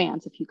from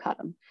fans if you cut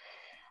him.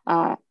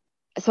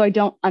 So I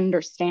don't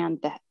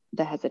understand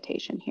the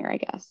hesitation here, I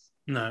guess.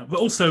 No, but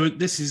also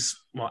this is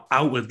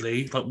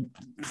outwardly, like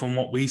from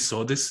what we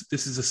saw, this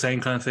is the same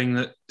kind of thing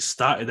that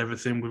started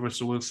everything with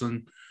Russell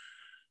Wilson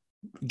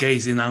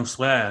gazing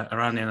elsewhere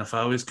around the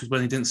NFL, is because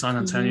when he didn't sign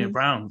Antonio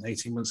Brown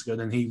 18 months ago,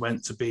 then he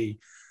went to be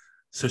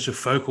such a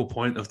focal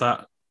point of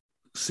that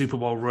Super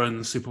Bowl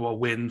run, Super Bowl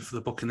win for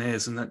the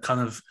Buccaneers, and that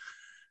kind of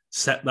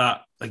set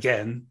that,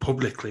 again,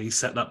 publicly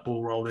set that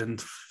ball rolling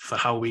for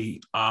how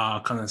we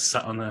are kind of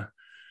sat on a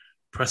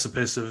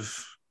precipice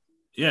of,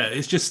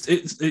 it's just,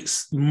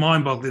 it's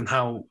mind-boggling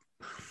how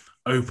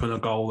open a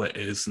goal it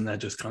is, and they're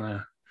just kind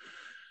of,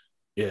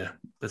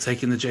 they're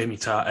taking the Jamie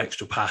Tart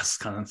extra pass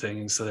kind of thing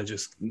instead of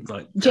just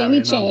like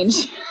Jamie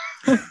change.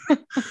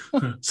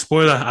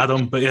 Spoiler,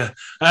 Adam, but is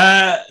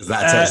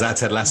that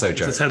Ted Lasso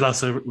joke? It's a Ted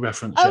Lasso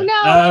reference. Oh no!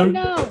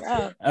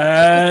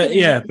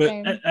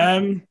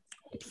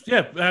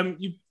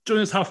 You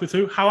joined us halfway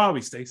through. How are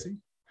we, Stacey?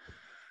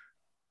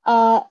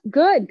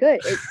 Good.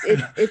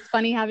 It's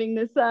funny having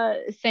this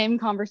same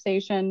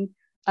conversation.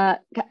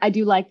 I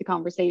do like the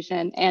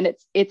conversation, and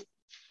it's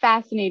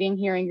fascinating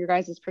hearing your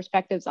guys'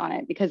 perspectives on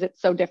it, because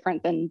it's so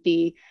different than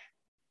the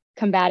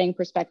combating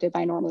perspective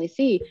I normally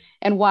see.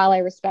 And while I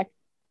respect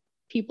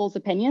people's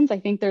opinions, I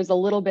think there's a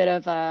little bit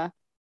of a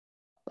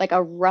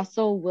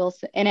Russell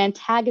Wilson, an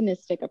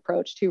antagonistic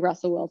approach to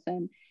Russell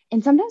Wilson.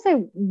 And sometimes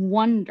I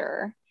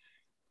wonder,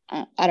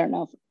 I don't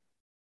know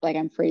if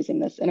I'm phrasing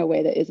this in a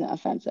way that isn't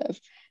offensive.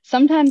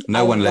 Sometimes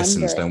no one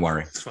listens, don't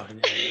worry. It's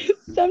fine.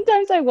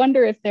 Sometimes I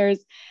wonder if there's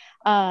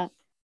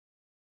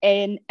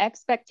an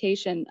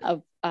expectation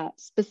of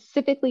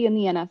specifically in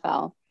the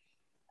NFL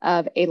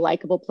of a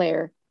likable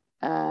player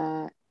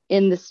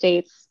in the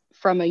States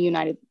from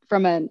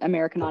an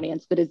American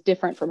audience that is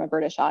different from a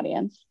British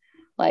audience.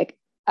 Like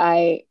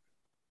I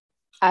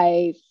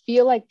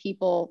feel like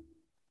people,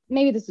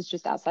 maybe this is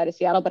just outside of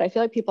Seattle, but I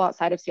feel like people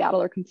outside of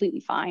Seattle are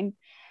completely fine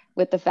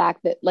with the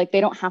fact that like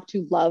they don't have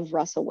to love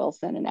Russell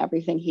Wilson and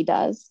everything he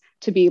does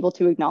to be able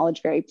to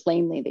acknowledge very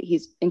plainly that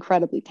he's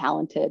incredibly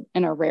talented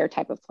and a rare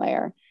type of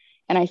player.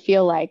 And I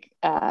feel like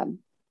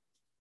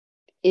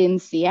in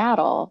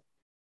Seattle,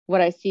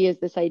 what I see is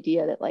this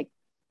idea that like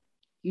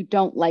you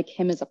don't like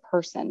him as a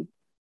person.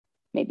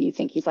 Maybe you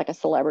think he's like a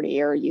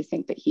celebrity, or you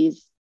think that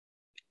he's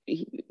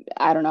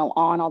I don't know,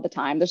 on all the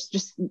time.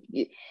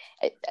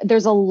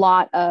 There's a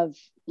lot of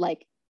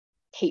like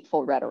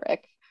hateful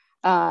rhetoric.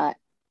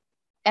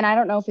 and I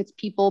don't know if it's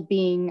people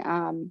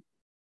being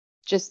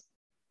just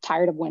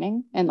tired of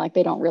winning and like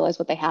they don't realize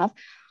what they have,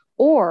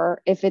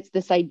 or if it's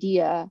this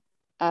idea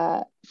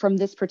from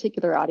this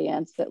particular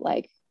audience that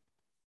like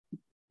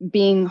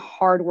being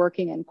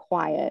hardworking and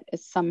quiet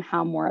is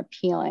somehow more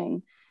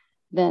appealing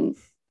than,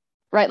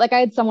 right? Like I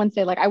had someone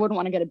say like, I wouldn't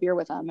want to get a beer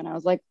with him. And I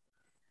was like,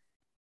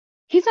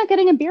 he's not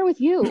getting a beer with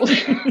you.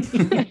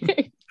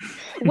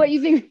 What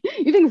you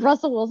think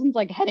Russell Wilson's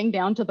like heading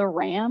down to the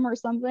Ram or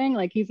something?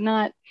 Like he's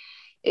not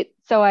it.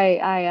 So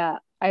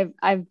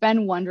I've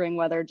been wondering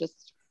whether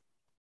just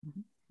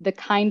the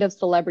kind of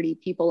celebrity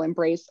people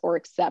embrace or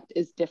accept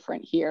is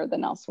different here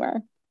than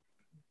elsewhere.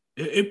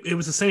 It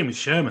was the same as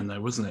Sherman,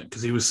 though, wasn't it?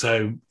 Because he was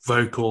so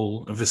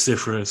vocal and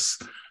vociferous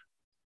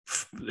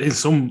in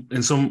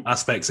some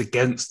aspects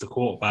against the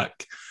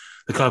quarterback.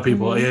 The kind of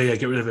people, yeah,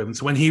 get rid of him.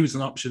 So when he was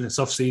an option this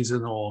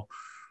offseason or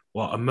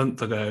a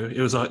month ago,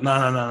 it was like,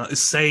 no. The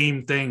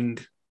same thing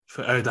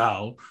for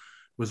Odell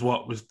was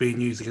what was being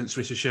used against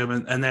Richard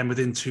Sherman. And then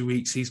within 2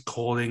 weeks, he's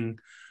calling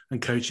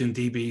and coaching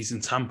DBs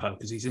in Tampa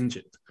because he's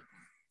injured.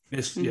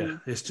 Yeah,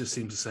 it just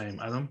seems the same,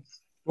 Adam.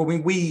 Well, I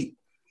mean, we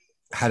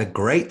had a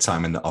great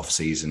time in the off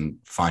season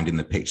finding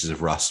the pictures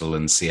of Russell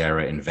and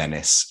Sierra in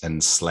Venice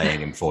and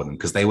slaying him for them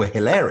because they were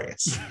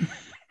hilarious.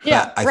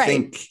 Yeah,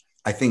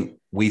 I think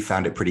we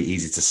found it pretty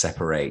easy to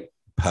separate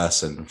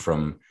person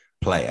from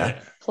player.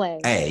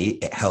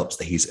 It helps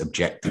that he's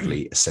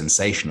objectively a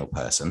sensational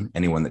person.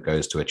 Anyone that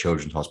goes to a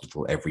children's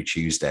hospital every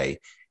Tuesday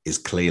is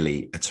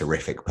clearly a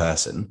terrific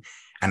person.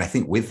 And I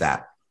think with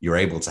that, you're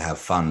able to have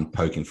fun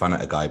poking fun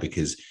at a guy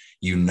because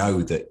you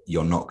know that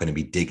you're not going to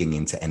be digging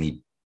into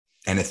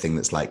anything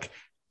that's like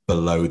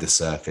below the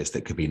surface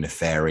that could be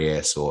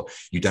nefarious, or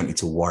you don't need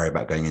to worry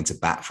about going into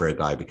bat for a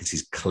guy because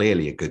he's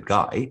clearly a good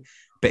guy.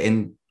 But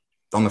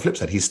on the flip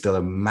side, he's still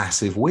a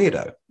massive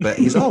weirdo, but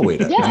he's our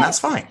weirdo, and that's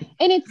fine.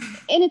 And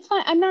it's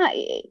fine. I'm not,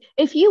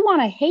 if you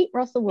want to hate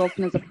Russell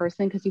Wilson as a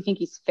person because you think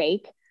he's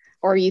fake,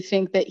 or you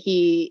think that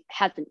he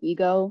has an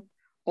ego,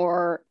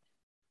 or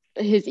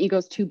his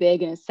ego's too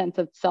big and his sense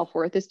of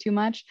self-worth is too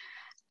much,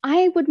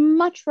 I would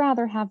much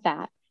rather have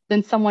that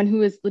than someone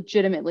who is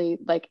legitimately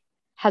like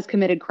has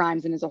committed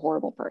crimes and is a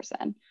horrible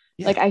person.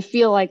 Yeah. Like, I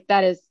feel like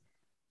that is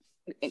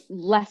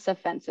less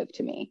offensive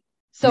to me.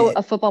 So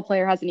a football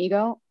player has an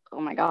ego.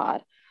 Oh my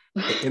God.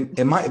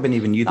 It might have been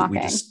even you that we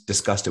just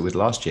discussed it with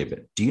last year, but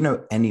do you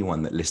know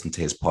anyone that listened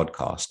to his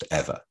podcast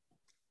ever?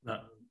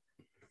 No.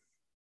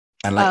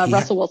 And like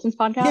Russell Wilson's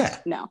podcast? Yeah.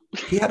 No.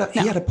 He had a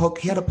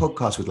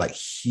podcast with like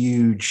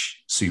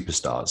huge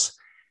superstars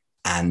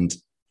and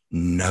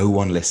no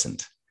one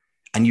listened.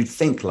 And you'd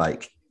think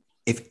like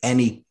if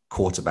any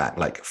quarterback,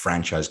 like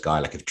franchise guy,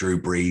 like if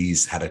Drew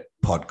Brees had a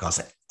podcast,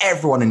 like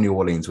everyone in New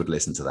Orleans would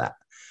listen to that.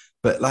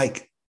 But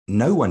like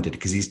no one did,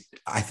 because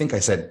I think I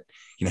said,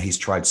 he's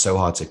tried so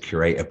hard to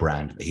curate a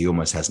brand that he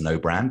almost has no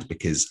brand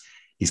because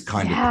he's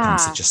kind of become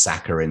such a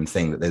saccharine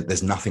thing that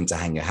there's nothing to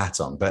hang your hat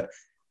on. But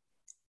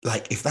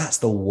like, if that's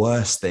the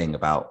worst thing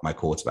about my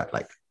quarterback,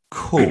 like,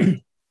 cool,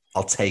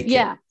 I'll take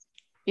it.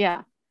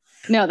 Yeah.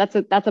 No,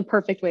 that's a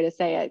perfect way to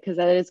say it, because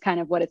that is kind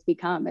of what it's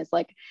become. Is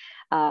like,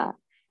 I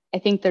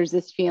think there's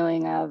this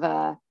feeling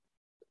of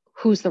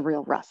who's the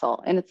real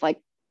Russell, and it's like,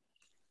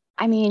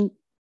 I mean,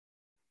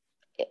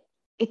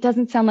 it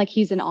doesn't sound like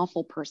he's an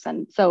awful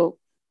person. So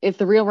if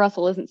the real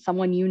Russell isn't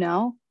someone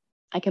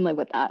I can live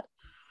with that.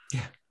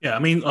 Yeah. I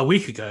mean, about a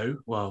week ago,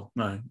 no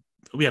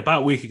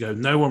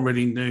one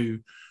really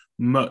knew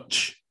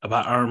much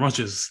about Aaron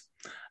Rodgers,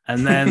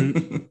 and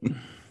then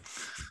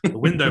the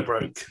window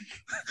broke.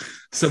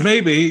 So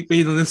maybe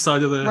being on this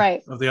side of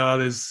the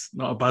aisle is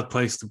not a bad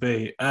place to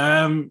be.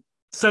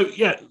 So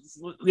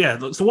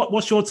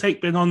what's your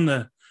take been on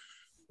the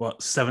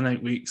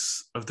 7-8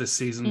 weeks of this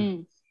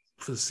season?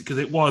 Because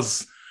it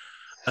was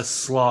a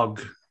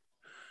slog.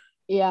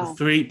 Yeah, the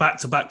 3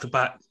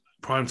 back-to-back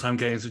primetime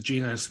games with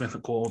Geno Smith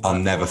at quarterback. I'll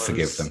never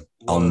forgive them.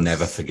 I'll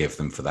never forgive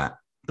them for that.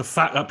 The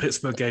fact that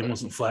Pittsburgh game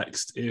wasn't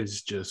flexed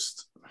is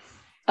just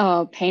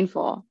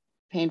painful.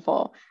 It's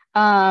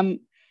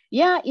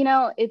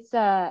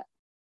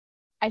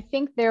I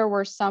think there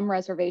were some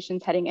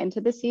reservations heading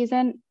into the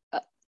season,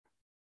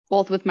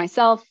 both with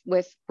myself,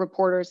 with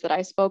reporters that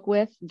I spoke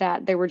with,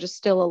 that there were just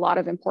still a lot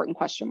of important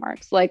question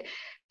marks. Like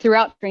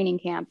throughout training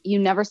camp, you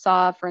never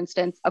saw, for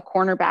instance, a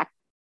cornerback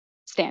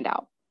stand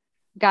out.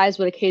 Guys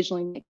would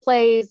occasionally make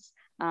plays.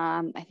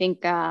 I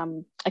think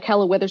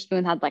Akella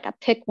Witherspoon had like a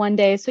pick one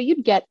day. So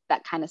you'd get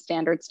that kind of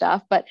standard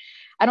stuff. But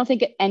I don't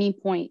think at any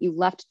point you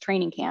left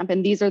training camp,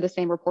 and these are the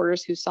same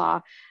reporters who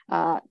saw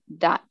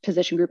that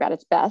position group at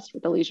its best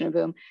with the Legion of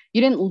Boom.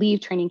 You didn't leave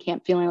training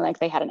camp feeling like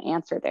they had an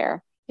answer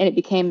there. And it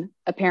became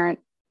apparent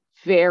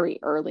very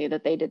early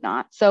that they did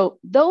not. So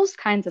those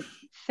kinds of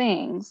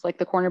things, like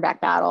the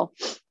cornerback battle,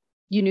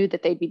 you knew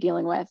that they'd be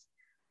dealing with.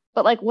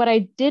 But like what I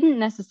didn't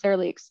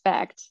necessarily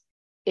expect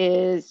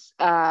is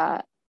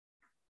a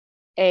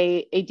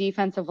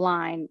defensive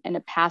line and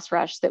a pass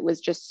rush that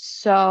was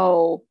just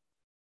so,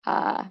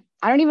 I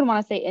don't even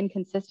want to say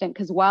inconsistent,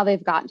 because while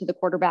they've gotten to the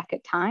quarterback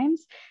at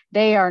times,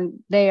 they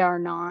are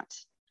not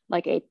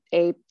like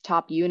a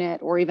top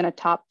unit or even a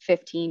top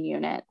 15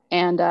 unit.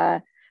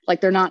 And like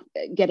they're not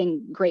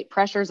getting great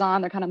pressures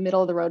on. They're kind of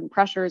middle of the road in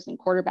pressures and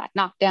quarterback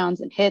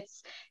knockdowns and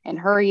hits and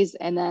hurries.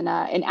 And then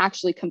in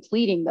actually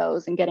completing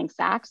those and getting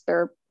sacks,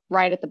 they're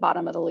right at the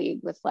bottom of the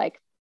league with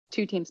like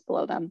 2 teams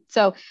below them.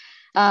 So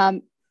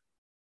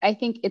I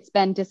think it's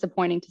been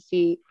disappointing to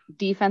see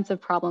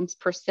defensive problems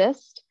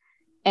persist.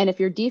 And if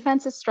your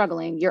defense is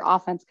struggling, your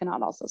offense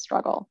cannot also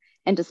struggle.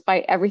 And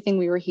despite everything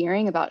we were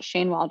hearing about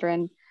Shane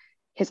Waldron,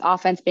 his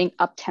offense being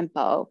up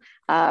tempo,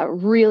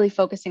 really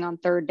focusing on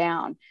third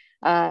down,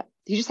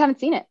 you just haven't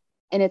seen it.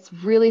 And it's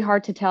really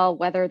hard to tell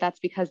whether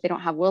that's because they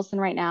don't have Wilson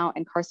right now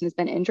and Carson has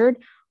been injured,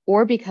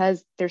 or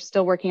because they're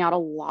still working out a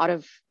lot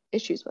of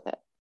issues with it.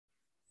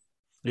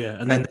 Yeah.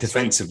 And then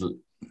defensively,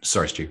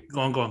 sorry, Stu.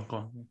 Go on.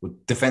 Well,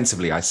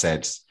 defensively, I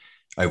said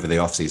over the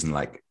offseason,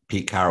 like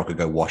Pete Carroll could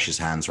go wash his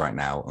hands right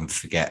now and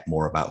forget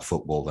more about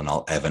football than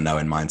I'll ever know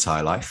in my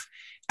entire life.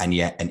 And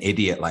yet an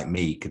idiot like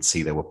me could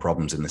see there were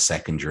problems in the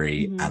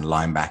secondary and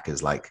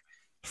linebackers like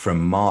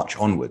from March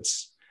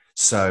onwards.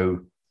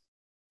 So,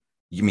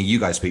 you mean you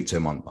guys speak to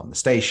him on the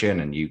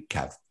station and you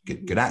have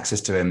good access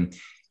to him.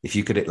 If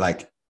you could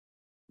like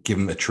give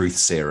him a truth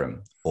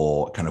serum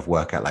or kind of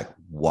work out like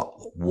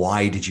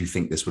why did you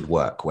think this would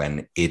work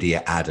when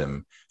idiot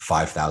Adam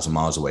 5,000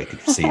 miles away could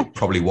see it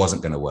probably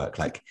wasn't going to work?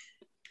 Like,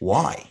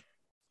 why?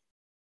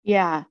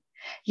 Yeah.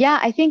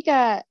 I think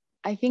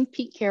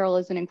Pete Carroll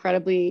is an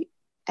incredibly,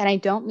 and I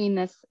don't mean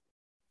this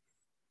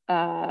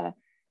as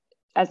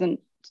an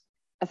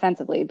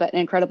offensively, but an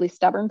incredibly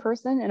stubborn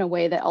person in a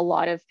way that a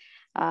lot of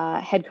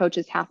head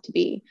coaches have to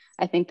be.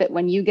 I think that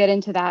when you get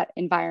into that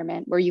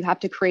environment where you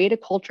have to create a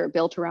culture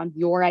built around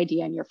your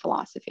idea and your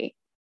philosophy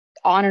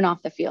on and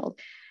off the field,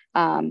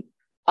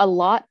 a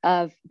lot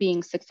of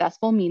being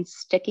successful means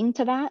sticking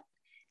to that.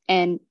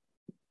 And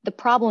the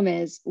problem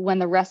is when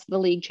the rest of the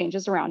league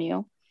changes around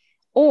you,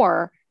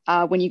 or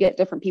when you get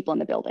different people in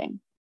the building.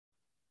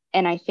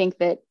 And I think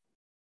that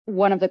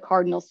one of the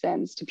cardinal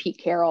sins to Pete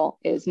Carroll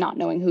is not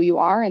knowing who you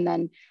are and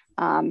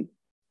then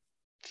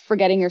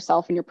forgetting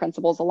yourself and your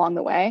principles along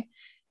the way.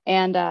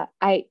 And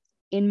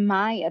in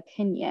my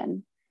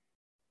opinion,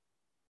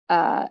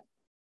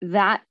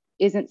 that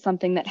isn't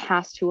something that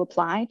has to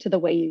apply to the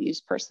way you use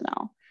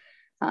personnel.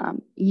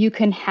 You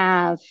can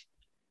have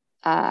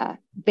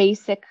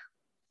basic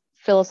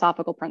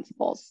philosophical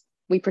principles.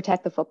 We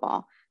protect the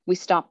football. We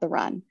stop the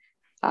run.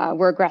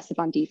 We're aggressive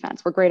on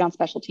defense. We're great on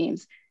special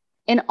teams.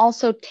 And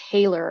also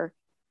tailor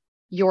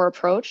your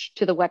approach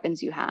to the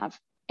weapons you have.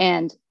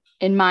 And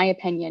in my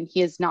opinion,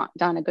 he has not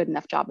done a good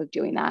enough job of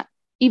doing that,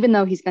 even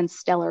though he's been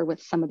stellar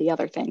with some of the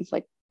other things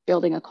like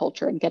building a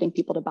culture and getting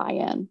people to buy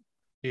in.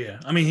 Yeah.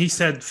 I mean, he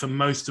said for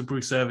most of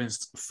Bruce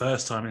Irvin's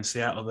first time in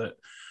Seattle that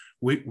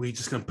we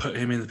just going to put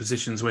him in the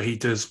positions where he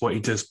does what he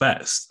does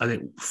best.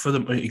 And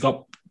he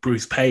got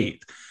Bruce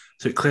paid.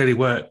 So it clearly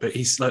worked. But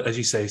he's, like, as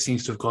you say,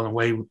 seems to have gone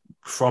away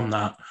from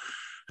that,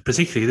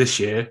 particularly this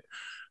year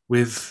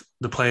with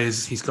the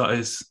players he's got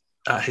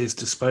at his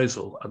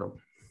disposal.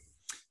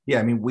 Yeah,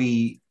 I mean,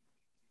 we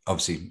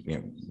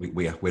obviously,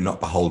 we're not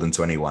beholden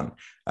to anyone.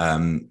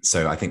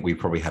 So I think we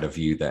probably had a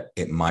view that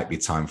it might be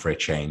time for a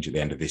change at the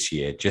end of this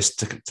year, just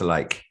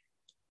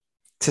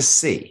to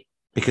see,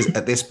 because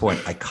at this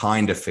point, I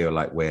kind of feel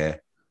like we're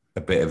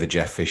a bit of a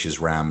Jeff Fisher's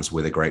Rams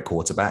with a great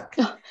quarterback.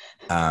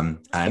 And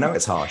I know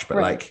it's harsh, but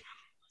right.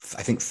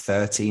 I think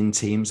 13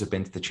 teams have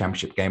been to the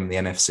championship game in the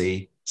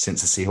NFC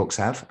since the Seahawks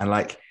have. And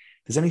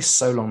there's only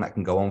so long that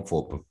can go on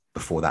for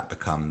before that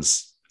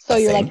becomes. So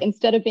you're thing.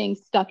 Instead of being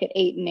stuck at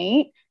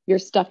 8-8, you're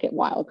stuck at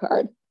wild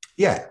card.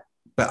 Yeah.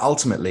 But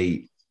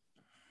ultimately,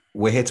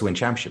 we're here to win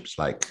championships.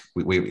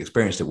 We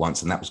experienced it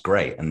once and that was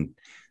great. And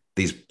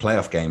these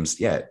playoff games,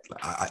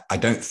 I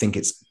don't think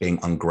it's being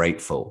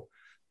ungrateful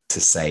to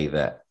say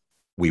that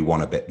we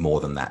want a bit more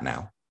than that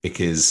now,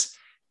 because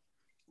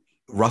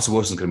Russell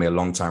Wilson's going to be a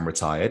long time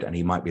retired and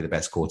he might be the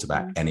best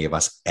quarterback any of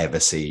us ever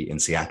see in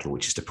Seattle,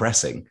 which is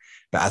depressing.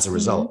 But as a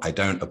result, I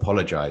don't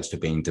apologize for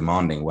being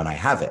demanding when I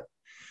have it.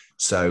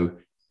 So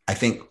I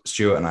think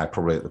Stuart and I are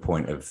probably at the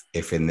point of,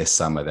 if in this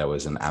summer there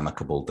was an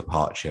amicable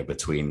departure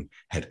between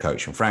head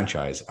coach and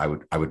franchise, I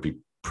would be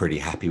pretty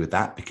happy with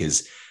that,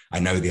 because I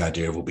know the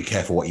idea of, well, be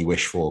careful what you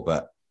wish for,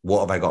 but what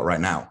have I got right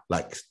now?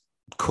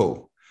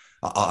 Cool.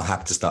 I'll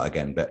have to start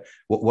again. But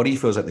what do you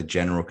feel is the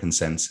general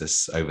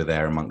consensus over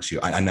there amongst you?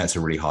 I know it's a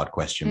really hard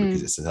question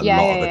because it's a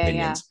lot of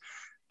opinions,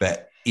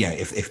 but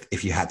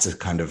if you had to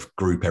kind of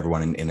group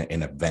everyone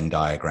in a Venn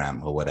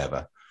diagram or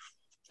whatever.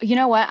 You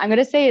know what? I'm going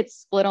to say it's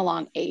split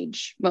along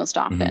age most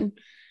often,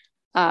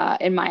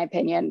 in my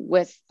opinion,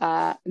 with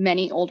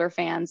many older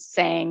fans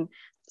saying,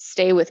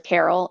 stay with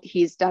Carroll.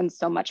 He's done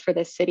so much for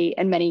this city.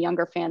 And many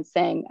younger fans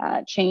saying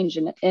change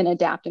and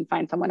adapt and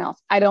find someone else.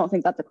 I don't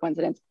think that's a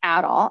coincidence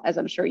at all, as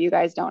I'm sure you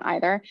guys don't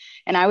either.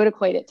 And I would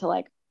equate it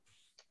to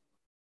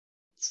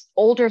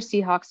older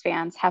Seahawks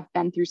fans have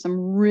been through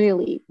some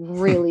really,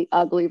 really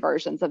ugly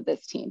versions of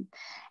this team.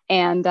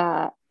 And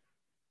I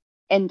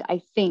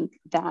think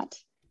that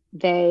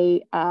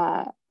they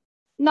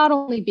not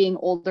only being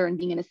older and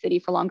being in a city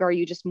for longer, are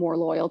you just more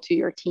loyal to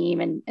your team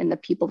and the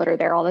people that are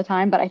there all the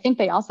time? But I think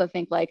they also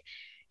think like,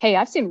 hey,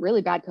 I've seen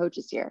really bad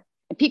coaches here,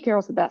 and Pete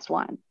Carroll's the best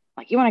one.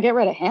 Like, you want to get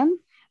rid of him?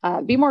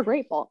 Be more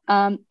grateful.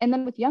 And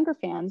then with younger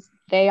fans,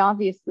 they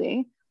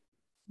obviously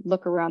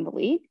look around the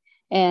league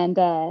and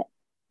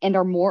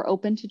are more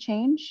open to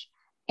change.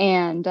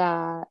 And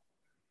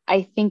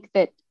I think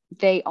that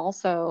they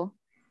also,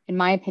 in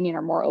my opinion,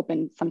 are more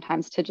open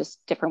sometimes to just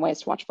different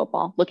ways to watch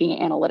football, looking at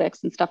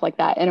analytics and stuff like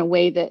that in a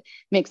way that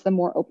makes them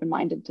more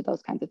open-minded to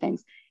those kinds of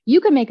things.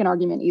 You can make an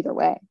argument either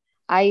way.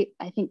 I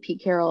think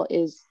Pete Carroll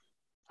is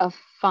a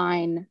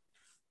fine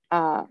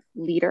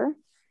leader.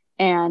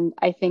 And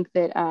I think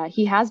that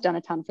he has done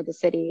a ton for the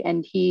city,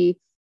 and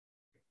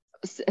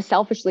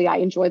selfishly, I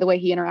enjoy the way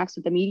he interacts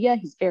with the media.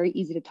 He's very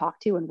easy to talk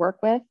to and work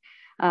with.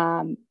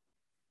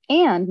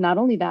 And not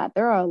only that,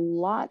 there are a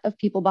lot of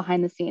people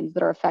behind the scenes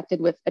that are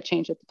affected with a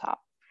change at the top.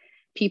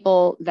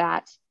 People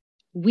that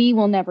we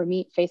will never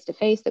meet face to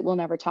face, that we'll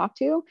never talk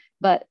to,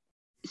 but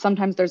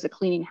sometimes there's a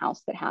cleaning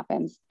house that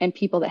happens, and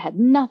people that had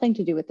nothing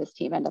to do with this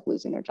team end up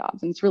losing their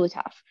jobs. And it's really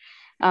tough.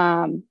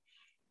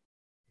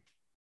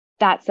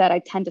 That said, I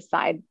tend to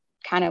side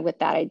kind of with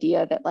that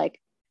idea that like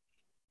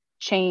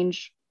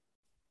change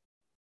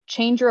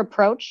your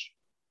approach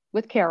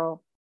with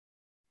Carroll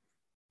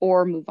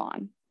or move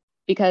on,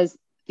 because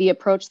the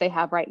approach they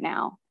have right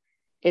now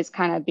is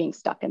kind of being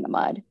stuck in the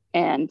mud.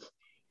 And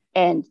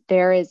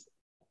there is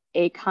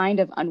a kind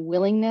of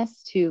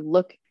unwillingness to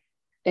look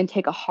and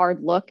take a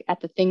hard look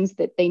at the things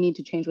that they need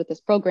to change with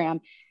this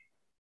program.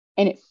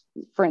 And it,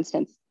 for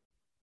instance,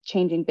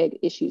 changing big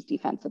issues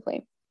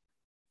defensively.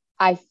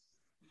 I,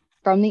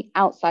 from the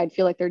outside,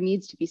 feel like there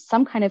needs to be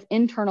some kind of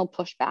internal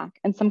pushback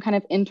and some kind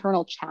of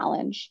internal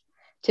challenge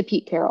to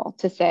Pete Carroll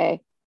to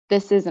say,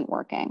 this isn't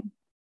working.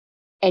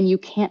 And you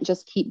can't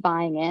just keep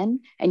buying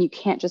in, and you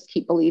can't just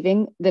keep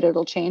believing that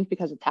it'll change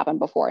because it's happened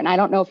before. And I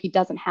don't know if he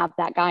doesn't have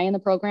that guy in the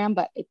program,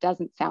 but it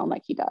doesn't sound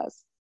like he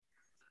does.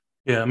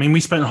 Yeah, I mean,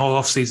 we spent the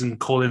whole offseason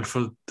calling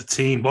for the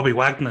team. Bobby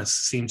Wagner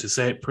seemed to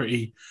say it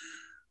pretty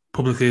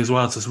publicly as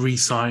well, to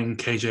re-sign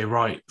KJ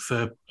Wright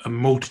for a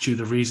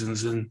multitude of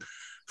reasons. And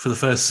for the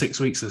first 6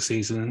 weeks of the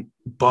season,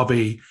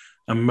 Bobby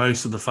and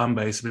most of the fan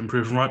base have been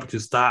proven right,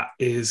 because that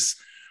is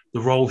the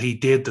role he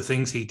did, the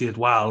things he did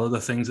well are the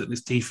things that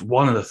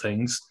one of the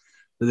things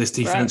that this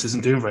defense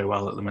isn't doing very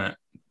well at the minute.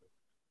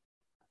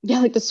 Yeah,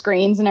 like the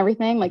screens and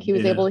everything. Like he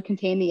was able to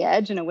contain the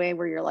edge in a way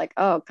where you're like,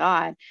 oh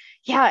God.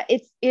 Yeah,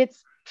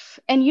 it's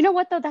and you know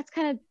what though? That's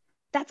kind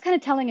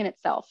of telling in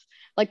itself.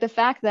 Like the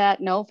fact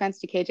that, no offense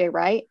to KJ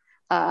Wright,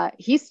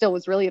 he still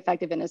was really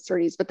effective in his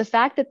 30s, but the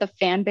fact that the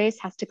fan base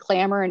has to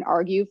clamor and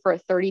argue for a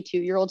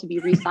 32-year-old to be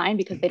re-signed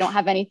because they don't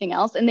have anything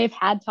else and they've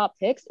had top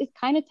picks is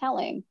kind of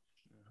telling.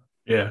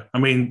 Yeah, I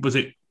mean,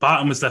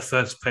 Barton was their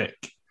first pick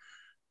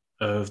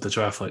of the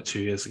draft like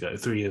 3 years ago,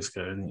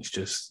 and it's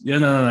just,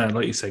 no.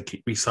 Like you said,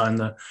 we signed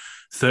the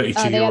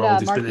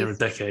 32-year-old who's been here a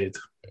decade.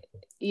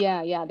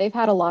 Yeah, they've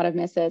had a lot of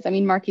misses. I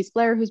mean, Marquise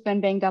Blair, who's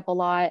been banged up a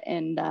lot,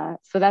 and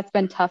so that's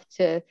been tough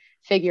to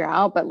figure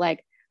out. But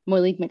like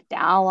Malik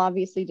McDowell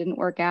obviously didn't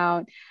work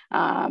out.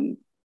 Daryl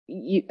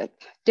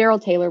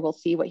Taylor, we'll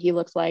see what he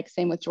looks like.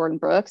 Same with Jordan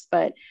Brooks,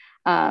 but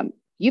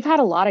you've had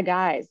a lot of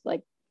guys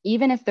like,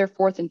 even if they're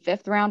 4th and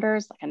 5th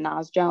rounders, like a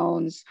Nas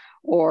Jones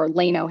or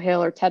Lano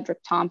Hill or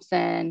Tedrick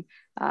Thompson,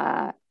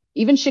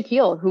 even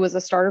Shaquille, who was a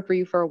starter for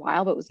you for a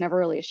while, but was never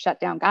really a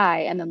shutdown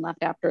guy and then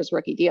left after his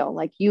rookie deal.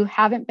 Like you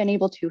haven't been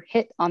able to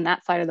hit on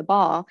that side of the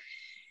ball.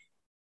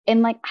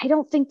 And like, I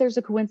don't think there's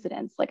a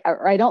coincidence. Like,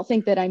 or I don't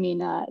think that,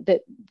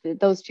 that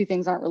those two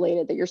things aren't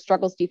related, that your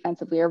struggles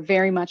defensively are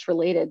very much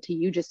related to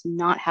you just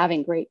not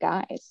having great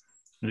guys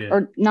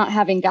or not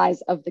having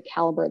guys of the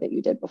caliber that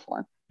you did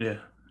before. Yeah.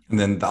 And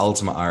then the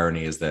ultimate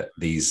irony is that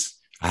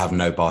I have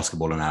no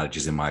basketball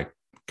analogies in my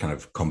kind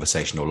of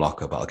conversational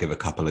locker, but I'll give a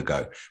couple a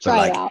go.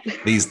 But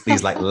like these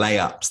like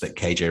layups that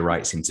KJ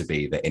Wright seem to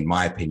be, that in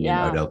my opinion,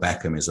 Odell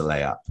Beckham is a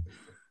layup.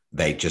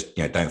 They just,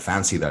 don't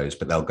fancy those,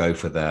 but they'll go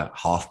for the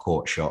half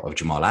court shot of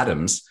Jamal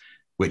Adams,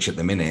 which at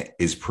the minute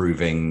is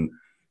proving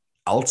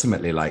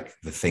ultimately like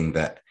the thing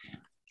that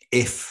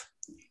if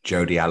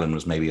Jody Allen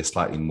was maybe a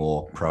slightly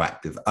more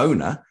proactive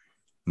owner,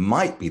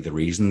 might be the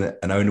reason that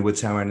an owner would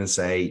turn around and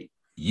say,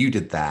 you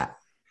did that.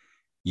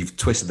 You've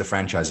twisted the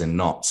franchise in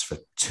knots for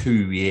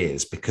 2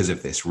 years because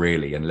of this,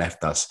 really, and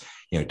left us,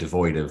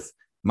 devoid of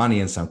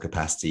money in some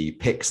capacity,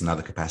 picks in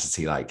other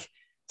capacity. Like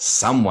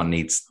someone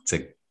needs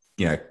to,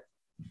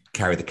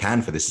 carry the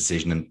can for this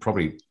decision and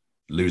probably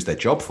lose their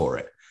job for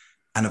it.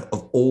 And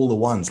of all the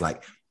ones,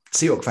 like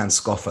Seahawks fans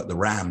scoff at the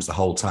Rams the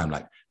whole time,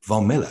 like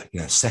Von Miller,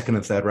 2nd and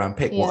 3rd round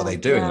pick. What are they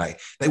doing? Like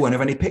they won't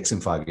have any picks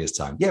in 5 years'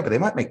 time. Yeah, but they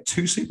might make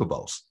 2 Super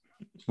Bowls,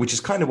 which is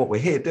kind of what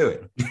we're here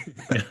doing.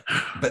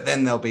 But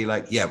then they'll be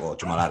like, well,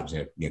 Jamal Adams,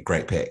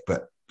 great pick.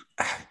 But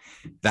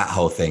that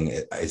whole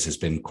thing has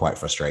been quite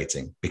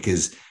frustrating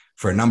because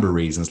for a number of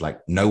reasons,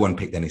 like no one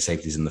picked any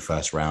safeties in the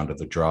first round of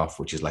the draft,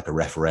 which is like a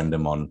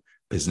referendum on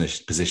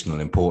positional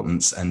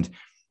importance. And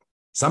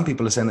some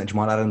people are saying that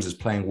Jamal Adams is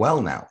playing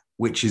well now,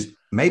 which is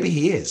maybe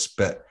he is,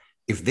 but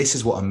if this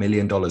is what $1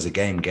 million a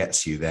game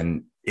gets you,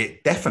 then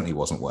it definitely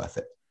wasn't worth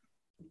it.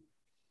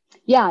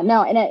 Yeah,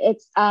 no, and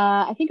it's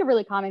I think a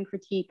really common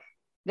critique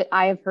that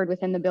I have heard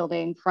within the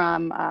building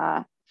from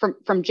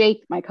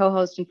Jake, my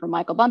co-host, and from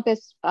Michael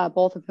Bumpus,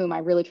 both of whom I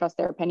really trust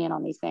their opinion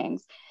on these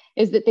things,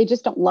 is that they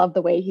just don't love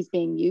the way he's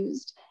being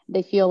used.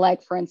 They feel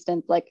like, for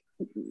instance, like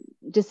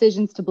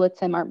decisions to blitz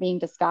him aren't being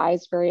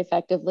disguised very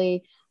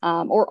effectively,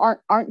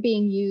 or aren't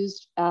being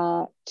used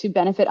to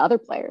benefit other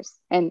players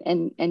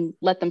and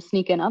let them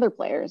sneak in other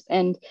players.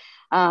 And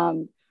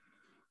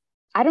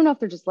I don't know if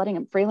they're just letting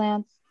him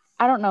freelance.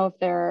 I don't know if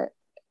they're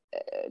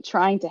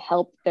trying to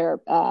help their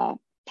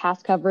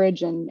pass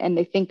coverage and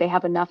they think they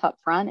have enough up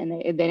front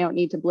and they don't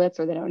need to blitz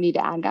or they don't need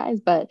to add guys,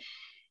 but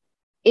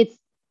it's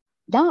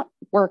not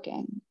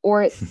working.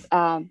 Or it's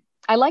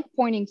I like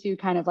pointing to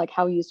kind of like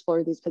how useful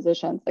are these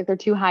positions. Like their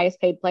two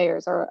highest paid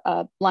players are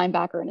a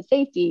linebacker and a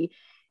safety.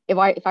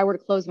 If I were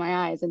to close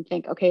my eyes and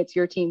think, okay, it's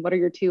your team, what are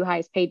your two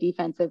highest paid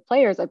defensive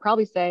players? I'd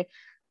probably say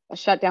a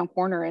shutdown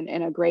corner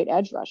and a great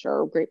edge rusher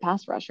or a great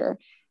pass rusher,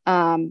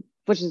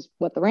 which is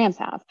what the Rams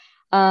have.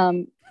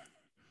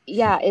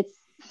 Yeah,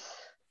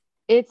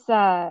 it's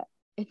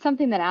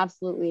something that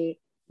absolutely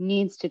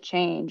needs to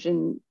change.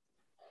 And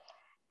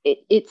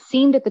it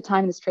seemed at the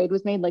time this trade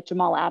was made like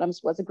Jamal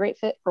Adams was a great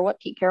fit for what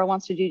Pete Carroll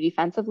wants to do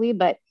defensively,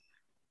 but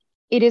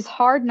it is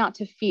hard not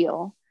to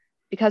feel,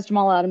 because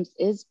Jamal Adams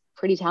is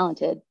pretty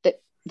talented,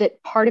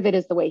 that part of it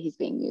is the way he's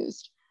being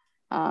used.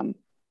 And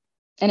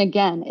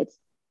again,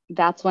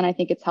 that's when I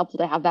think it's helpful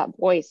to have that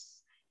voice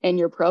in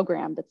your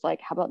program that's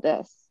like, how about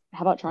this?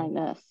 How about trying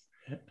this?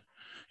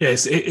 Yeah,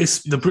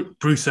 it's the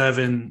Bruce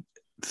Irvin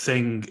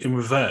thing in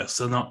reverse.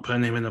 They're not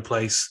putting him in a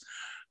place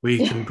where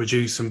he can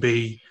produce and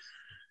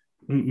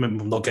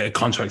not get a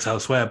contract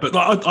elsewhere. But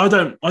I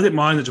didn't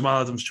mind the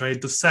Jamal Adams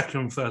trade. The second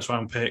and first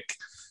round pick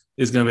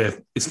is going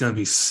to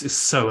be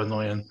so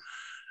annoying.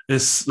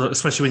 It's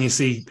especially when you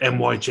see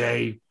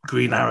MYJ,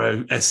 Green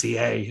Arrow,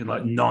 SEA, and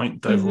like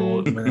 9th overall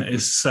at the minute.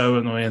 It's so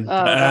annoying.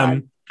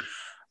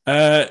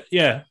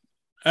 Yeah.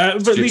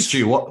 But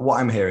Stu, what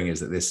I'm hearing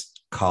is that this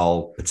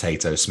Carl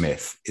Potato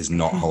Smith is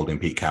not holding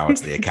Pete Carroll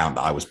to the account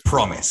that I was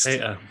promised.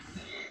 Potato.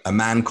 A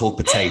man called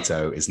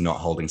Potato is not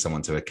holding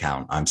someone to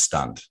account. I'm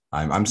stunned.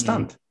 I'm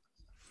stunned.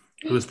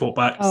 Who was brought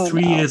back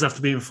 3 years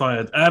after being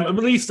fired. At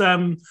least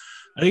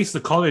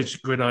the college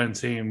gridiron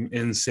team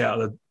in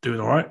Seattle are doing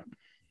all right.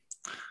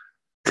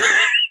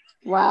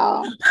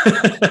 Wow.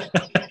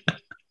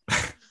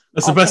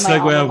 That's the best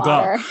segue I've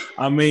got.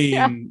 I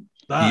mean,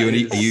 are you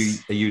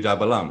a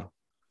UW alum?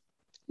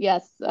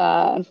 Yes,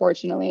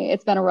 unfortunately,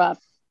 it's been rough.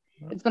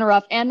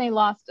 And they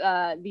lost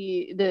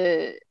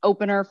the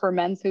opener for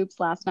men's hoops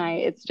last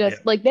night. It's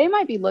just like they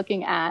might be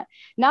looking at,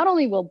 not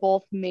only will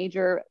both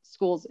major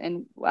schools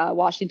in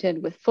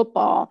Washington with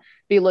football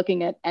be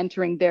looking at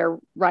entering their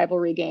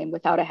rivalry game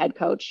without a head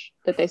coach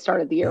that they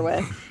started the year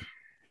with,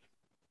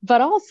 but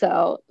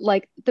also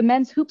like the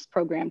men's hoops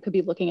program could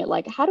be looking at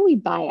like, how do we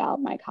buy out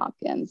Mike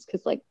Hopkins?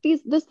 Because like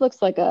this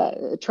looks like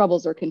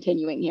troubles are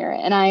continuing here.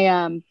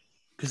 And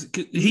because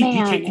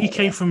he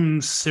came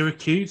from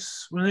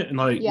Syracuse, wasn't it? And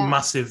like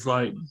massive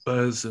like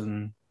buzz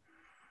and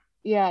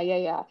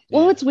yeah.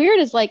 Well, what's weird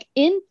is like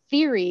in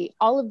theory,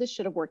 all of this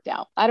should have worked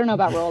out. I don't know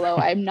about Rollo.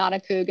 I'm not a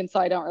Coug, and so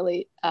I don't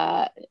really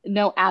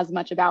know as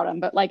much about him.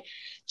 But like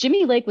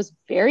Jimmy Lake was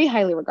very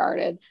highly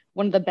regarded,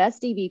 one of the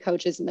best DB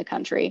coaches in the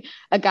country,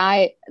 a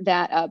guy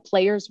that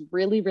players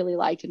really, really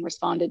liked and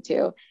responded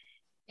to.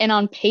 And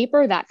on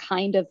paper, that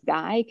kind of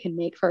guy can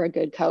make for a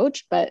good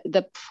coach, but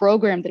the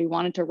program that he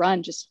wanted to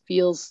run just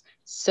feels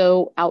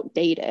so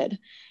outdated.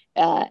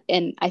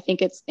 And I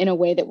think it's in a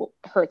way that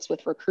hurts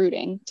with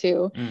recruiting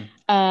too.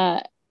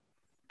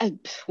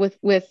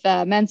 With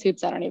men's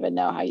hoops, I don't even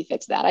know how you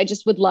fix that. I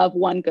just would love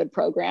one good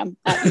program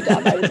at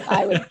UW.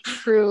 I would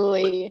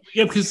truly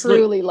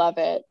love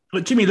it.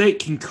 But Jimmy Lake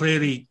can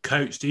clearly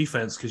coach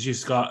defense because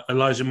you've got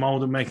Elijah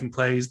Molden making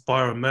plays,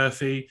 Byron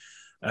Murphy,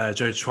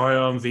 Joe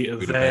Tryon, Vita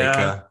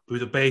Vea,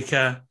 Buda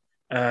Baker.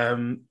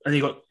 And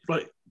you got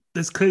like,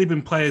 there's clearly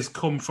been players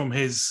come from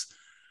his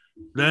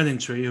learning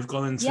tree who've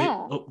gone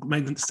into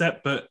made the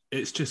step, but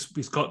it's just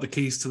he's got the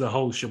keys to the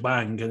whole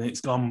shebang and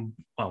it's gone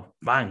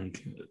bang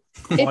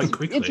quite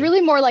quickly. It's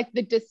really more like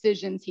the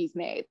decisions he's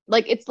made.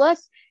 Like it's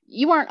less,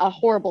 you aren't a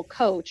horrible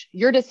coach.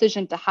 Your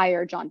decision to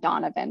hire John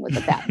Donovan was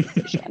a bad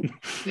decision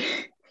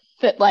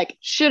that like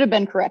should have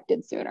been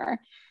corrected sooner.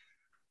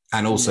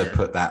 And also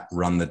put that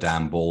run the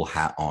damn ball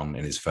hat on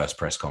in his first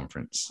press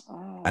conference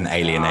and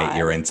alienate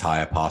your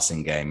entire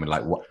passing game and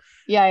like what?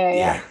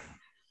 Yeah.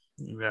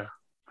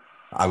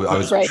 We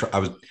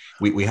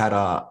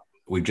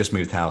just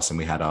moved house and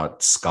we had our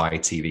Sky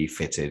TV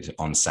fitted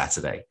on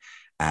Saturday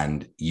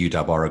and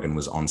UW Oregon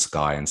was on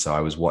Sky. And so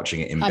I was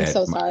watching it in bed. I'm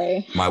so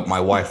sorry. My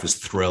wife was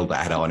thrilled that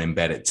I had it on in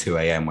bed at 2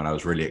 a.m. when I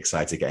was really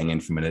excited getting in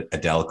from an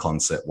Adele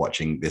concert,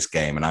 watching this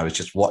game. And I was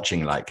just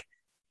watching like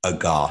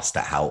aghast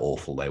at how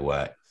awful they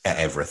were at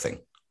everything.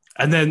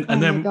 And then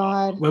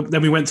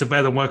we went to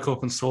bed and woke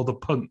up and saw the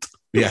punt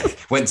Yeah,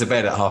 went to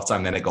bed at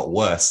halftime, then it got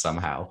worse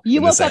somehow. You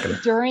in the woke up second.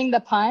 during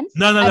the punt?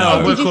 No. And I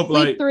did woke you up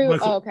sleep through?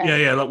 woke Oh, up,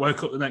 okay. yeah. Like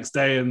woke up the next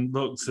day and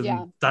looked, and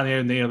Yeah. Danny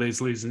O'Neill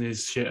is losing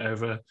his shit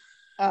over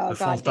Oh the God,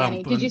 fourth down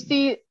Danny. punt. Did you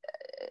see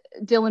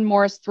Dylan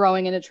Morris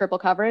throwing into triple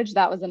coverage?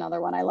 That was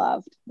another one I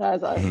loved. That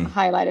was a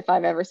highlight if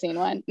I've ever seen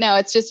one. No,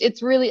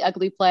 it's really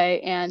ugly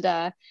play,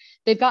 and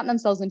they've gotten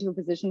themselves into a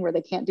position where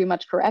they can't do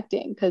much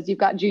correcting because you've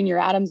got Junior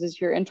Adams as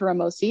your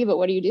interim OC, but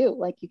what do?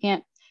 Like, you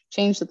can't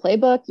change the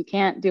playbook, you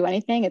can't do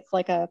anything. It's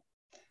like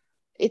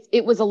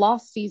it was a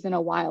lost season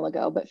a while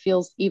ago, but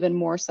feels even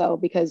more so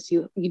because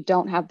you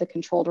don't have the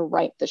control to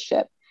right the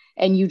ship,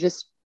 and you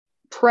just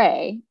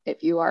pray,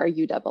 if you are a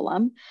UW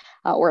alum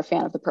or a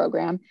fan of the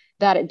program,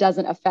 that it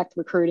doesn't affect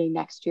recruiting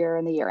next year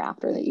and the year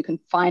after, that you can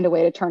find a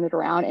way to turn it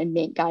around and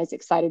make guys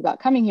excited about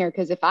coming here.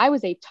 Because if I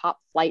was a top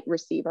flight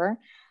receiver,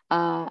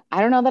 I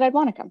don't know that I'd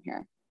want to come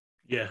here.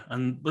 Yeah,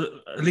 but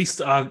at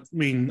least our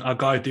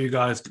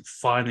guy is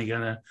finally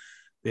gonna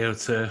be able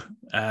to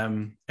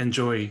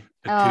enjoy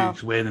a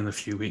Cougs win in a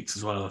few weeks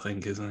as well, I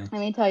think, isn't he? Let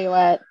me tell you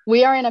what,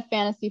 we are in a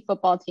fantasy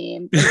football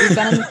team. We've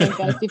been in the same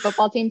fantasy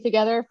football team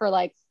together for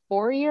like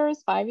 4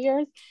 years, 5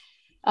 years.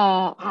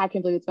 I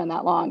can't believe it's been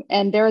that long.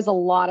 And there is a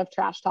lot of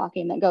trash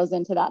talking that goes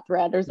into that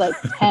thread. There's like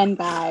 10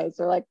 guys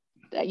or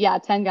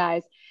 10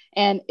 guys.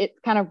 And it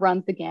kind of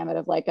runs the gamut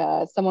of like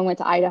someone went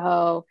to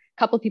Idaho, a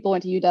couple of people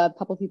went to UW, a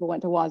couple of people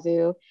went to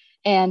Wazoo.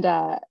 And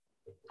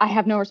I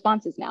have no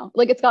responses now.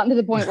 Like, it's gotten to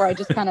the point where I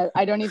just kind of,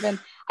 I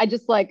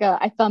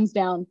thumbs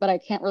down, but I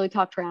can't really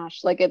talk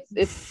trash. Like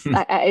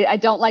I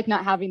don't like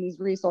not having these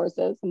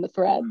resources in the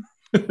thread.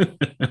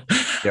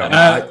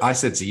 Yeah, I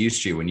said to you,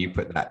 Stu, when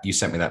you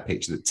sent me that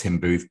picture that Tim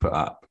Booth put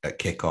up at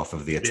kickoff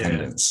of the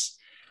attendance.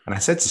 Yeah. And I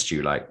said to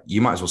Stu, like,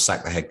 you might as well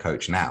sack the head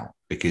coach now,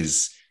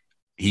 because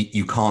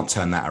you can't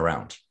turn that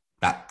around.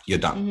 That you're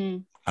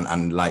done. Mm-hmm.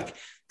 And like,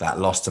 that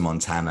loss to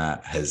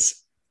Montana has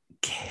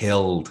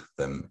killed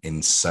them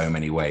in so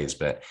many ways,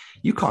 but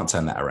you can't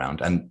turn that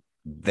around. And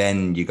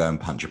then you go and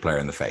punch a player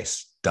in the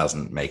face.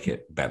 Doesn't make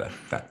it better.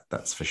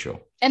 That's for sure.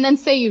 And then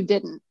say you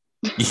didn't.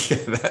 Yeah,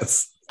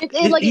 that's. Did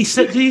he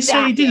say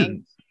he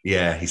didn't?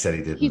 Yeah, he said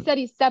he didn't. He said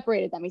he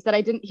separated them. He said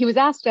I didn't. He was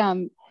asked.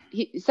 A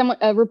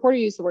reporter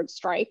used the word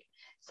strike.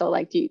 So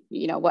like, do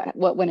you know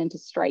what went into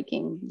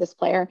striking this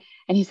player?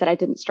 And he said, I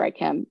didn't strike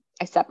him.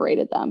 I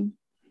separated them.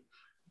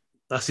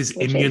 That's his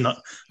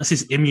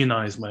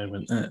immunized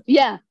moment.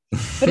 Yeah,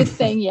 but it's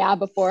saying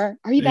before.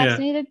 Are you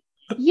vaccinated?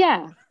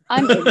 Yeah,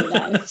 I'm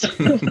immunized.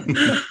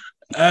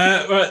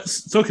 Right,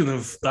 talking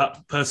of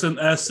that person,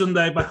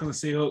 Sunday back on the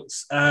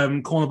Seahawks,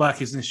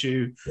 cornerback is an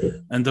issue,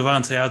 and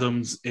Davante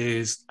Adams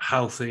is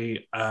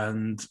healthy,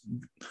 and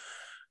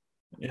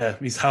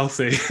he's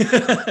healthy.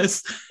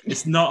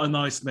 It's not a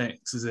nice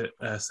mix, is it,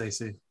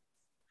 Stacey?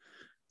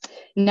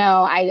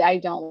 No, I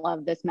don't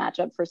love this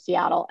matchup for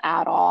Seattle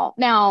at all.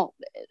 Now,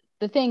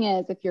 the thing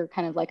is, if you're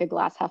kind of like a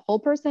glass half full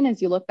person,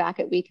 as you look back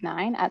at week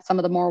 9 at some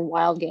of the more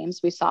wild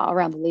games we saw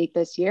around the league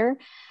this year,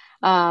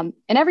 and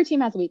every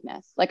team has a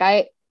weakness.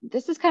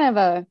 This is kind of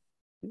a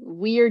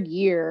weird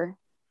year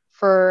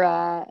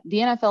for the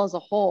NFL as a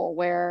whole,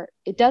 where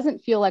it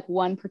doesn't feel like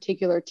one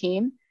particular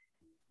team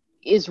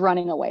is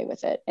running away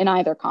with it in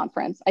either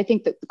conference. I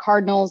think that the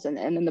Cardinals and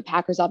then the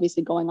Packers,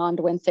 obviously going on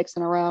to win 6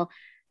 in a row,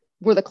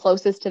 were the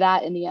closest to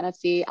that in the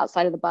NFC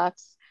outside of the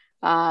Bucs.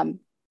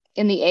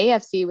 In the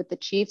AFC, with the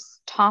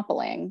Chiefs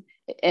toppling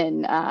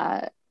and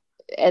the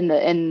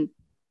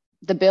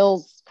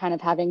Bills kind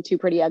of having 2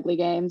 pretty ugly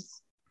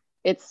games,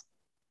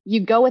 you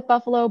go with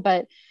Buffalo,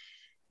 but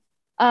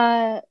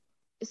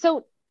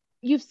so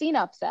you've seen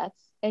upsets,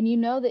 and you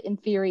know that in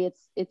theory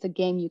it's a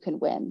game you can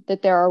win,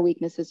 that there are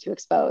weaknesses to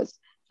expose.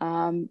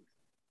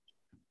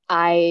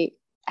 I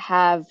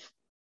have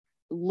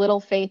little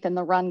faith in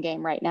the run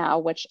game right now,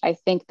 which I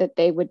think that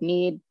they would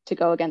need to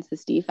go against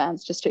this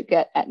defense just to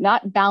get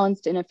not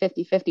balanced in a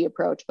 50-50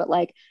 approach, but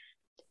like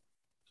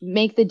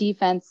make the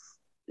defense,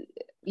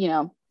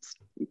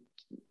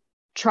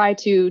 try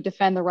to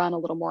defend the run a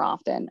little more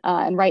often.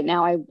 And right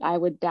now I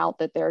would doubt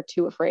that they're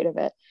too afraid of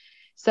it.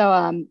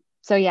 So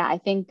yeah, I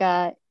think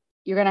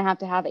you're going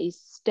to have a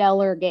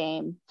stellar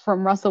game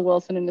from Russell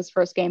Wilson in his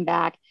first game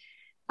back.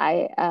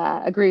 I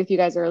agree with you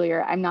guys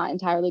earlier. I'm not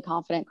entirely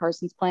confident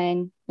Carson's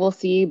playing. We'll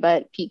see,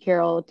 but Pete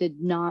Carroll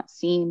did not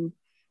seem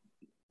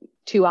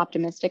too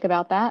optimistic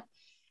about that.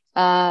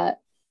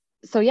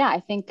 So yeah, I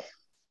think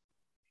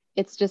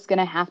it's just going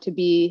to have to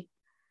be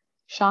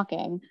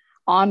shocking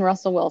on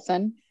Russell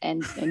Wilson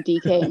and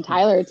DK and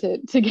Tyler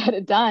to get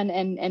it done,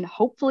 and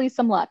hopefully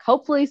some luck.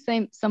 Hopefully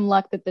some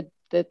luck that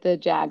the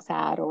Jags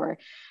had, or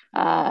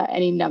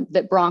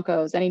that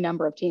Broncos, any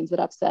number of teams that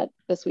upset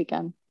this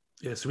weekend.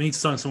 Yeah, so we need to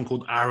sign someone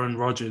called Aaron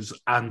Rodgers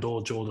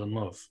or Jordan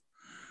Love,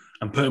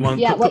 and put him on.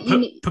 Yeah, put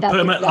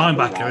him at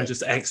linebacker, right. and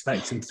just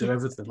expect him to do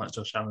everything like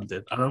Josh Allen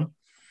did. Adam?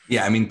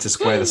 Yeah, I mean, to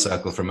square the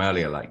circle from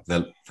earlier, like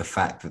the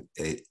fact that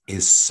it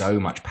is so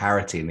much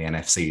parity in the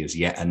NFC is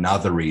yet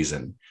another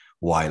reason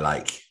why,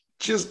 like,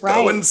 Just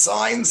go and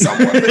sign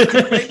someone that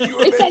could make you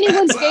a it's bit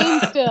anyone's better.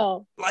 game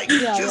still. Like,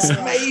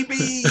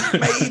 maybe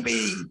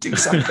do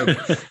something.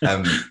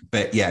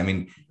 But yeah, I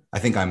mean, I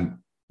think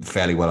I'm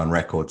fairly well on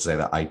record to say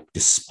that I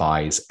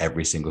despise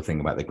every single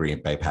thing about the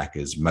Green Bay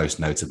Packers, most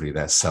notably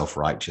their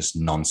self-righteous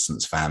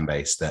nonsense fan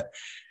base, that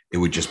it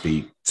would just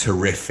be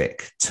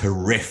terrific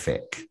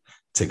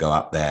to go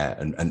up there.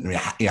 And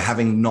you know,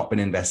 having not been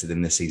invested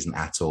in this season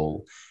at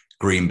all,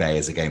 Green Bay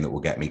is a game that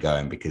will get me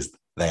going because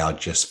they are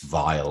just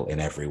vile in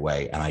every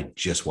way. And I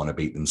just want to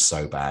beat them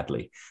so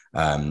badly.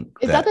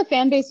 Is that the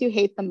fan base you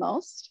hate the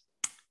most?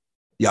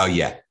 Oh,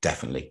 yeah,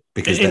 definitely.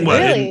 Because in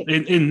Really?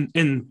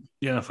 the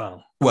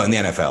NFL. Well, in the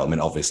NFL, I mean,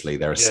 obviously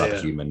there are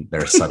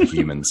there are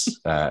subhumans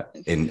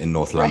in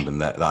North London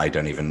that I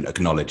don't even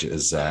acknowledge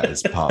as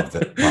part of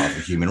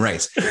the human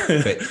race.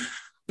 But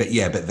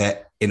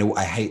they're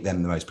I hate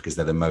them the most because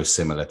they're the most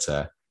similar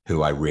to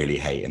who I really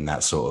hate, in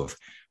that sort of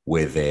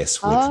we're we're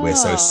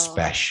so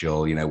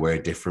special, you know, we're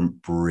a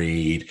different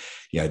breed,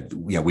 you know,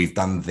 we've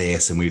done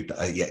this and we've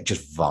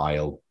just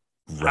vile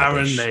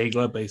rubbish. Aaron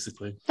Nagler,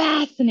 basically.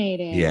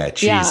 Fascinating. Yeah,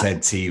 Cheesehead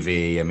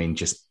TV. I mean,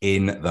 just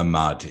in the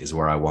mud is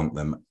where I want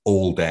them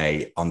all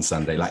day on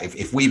Sunday. Like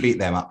if we beat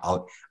them,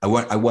 I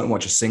won't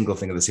watch a single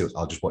thing of the Seahawks.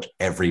 I'll just watch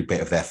every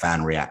bit of their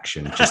fan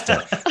reaction and just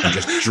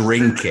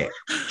drink it.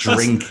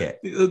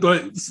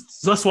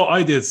 That's what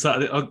I did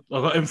Saturday. I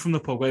got in from the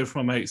pub, waiting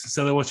for my mates.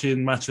 Instead of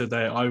watching Match of the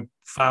Day, I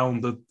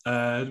found who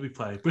did we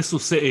play? Bristol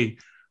City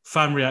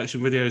fan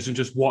reaction videos and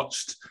just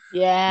watched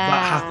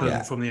that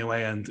happen from the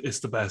away end. It's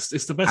the best.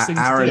 It's the best thing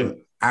to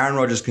do. Aaron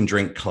Rodgers can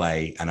drink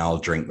clay and I'll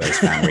drink those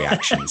fan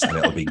reactions and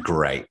it'll be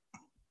great.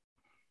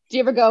 Do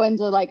you ever go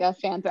into like a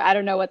fan? I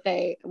don't know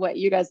what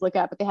you guys look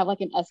at, but they have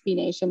like an SB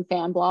Nation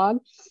fan blog,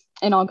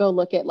 and I'll go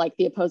look at like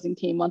the opposing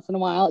team once in a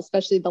while,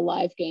 especially the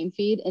live game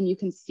feed, and you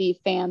can see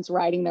fans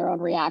writing their own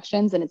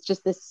reactions, and it's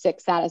just this sick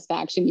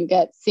satisfaction you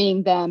get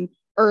seeing them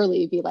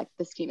early be like,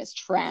 this team is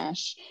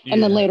trash,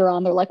 and then later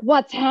on they're like,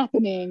 what's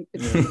happening?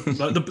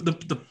 Like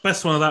the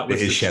best one of that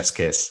was chef's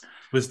kiss.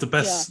 Was the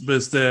best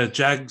was the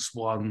Jags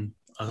one.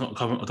 I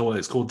don't know what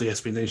it's called, the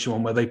SB Nation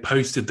one, where they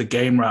posted the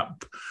game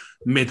wrap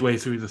midway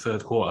through the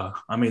third quarter.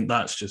 I mean,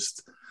 that's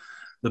just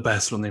the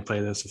best when they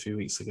played us a few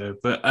weeks ago.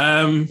 But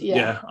I'm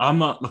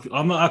not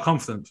that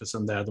confident for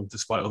Sunday, Adam,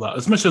 despite all that.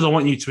 As much as I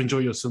want you to enjoy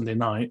your Sunday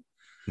night.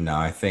 No,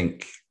 I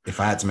think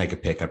if I had to make a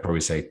pick, I'd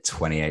probably say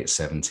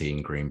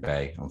 28-17 Green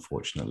Bay,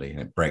 unfortunately.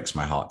 And it breaks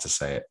my heart to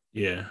say it.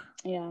 Yeah.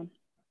 Yeah.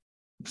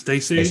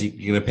 Stacey?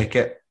 You going to pick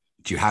it?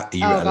 Are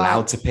you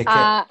allowed to pick it?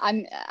 I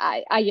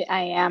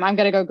am. I'm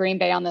going to go Green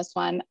Bay on this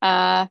one.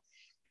 Man,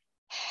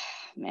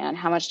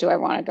 how much do I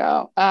want to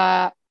go?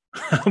 How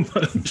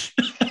much?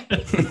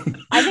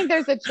 I think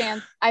there's a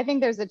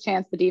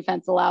chance the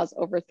defense allows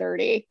over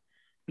 30.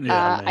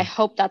 Yeah, I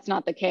hope that's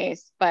not the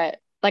case, but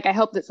like, I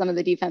hope that some of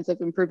the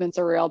defensive improvements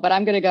are real, but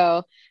I'm going to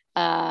go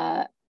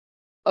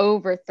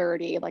over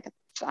 30, like,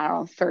 I don't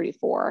know,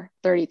 34,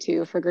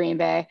 32 for Green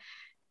Bay,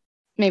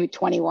 maybe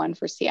 21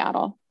 for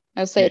Seattle.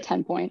 I would say a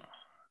 10-point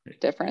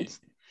difference.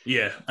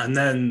 Yeah, and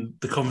then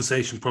the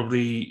conversation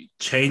probably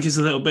changes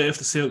a little bit if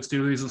the Seahawks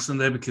do lose on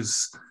Sunday,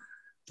 because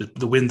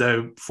the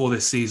window for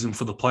this season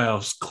for the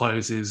playoffs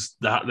closes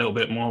that little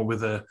bit more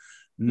with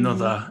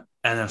another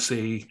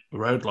NFC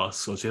road loss.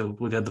 So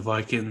we had the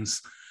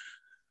Vikings,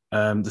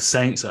 the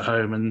Saints at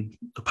home, and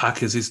the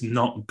Packers is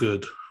not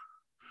good.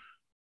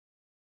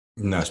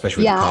 No,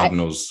 especially with the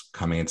Cardinals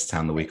coming into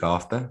town the week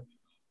after.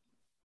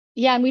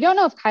 Yeah, and we don't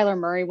know if Kyler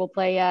Murray will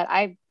play yet.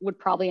 I would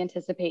probably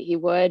anticipate he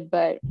would,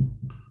 but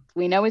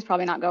we know he's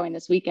probably not going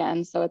this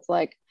weekend. So it's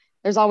like,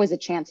 there's always a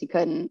chance he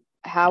couldn't.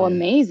 How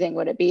amazing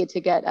would it be to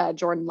get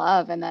Jordan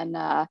Love and then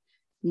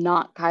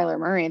not Kyler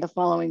Murray the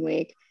following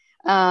week?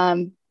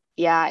 I'm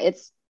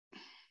like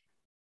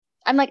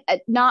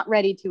not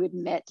ready to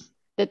admit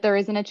that there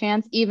isn't a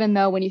chance, even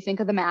though when you think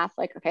of the math,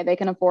 like, okay, they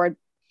can afford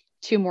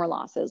 2 more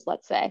losses,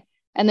 let's say.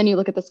 And then you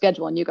look at the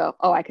schedule and you go,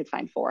 oh, I could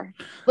find 4.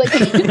 Like,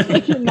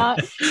 you're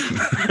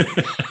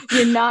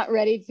not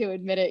ready to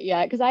admit it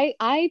yet. Cause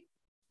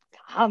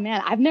oh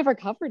man, I've never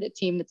covered a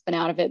team that's been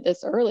out of it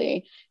this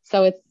early.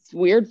 So it's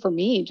weird for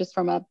me just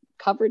from a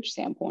coverage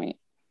standpoint.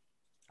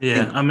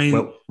 Yeah. I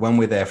mean, when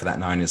we're there for that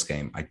Niners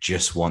game, I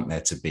just want there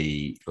to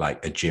be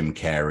like a Jim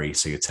Carrey.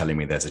 So you're telling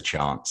me there's a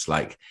chance,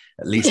 like,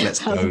 at least let's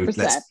go,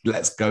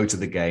 let's go to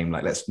the game.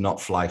 Like, let's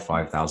not fly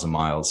 5,000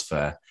 miles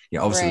for,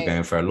 obviously we're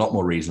going for a lot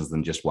more reasons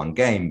than just one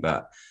game,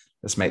 but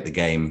let's make the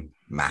game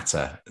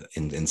matter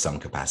in some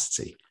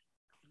capacity.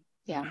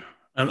 Yeah.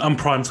 And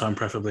prime time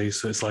preferably,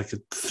 so it's like a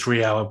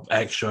 3-hour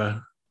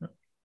extra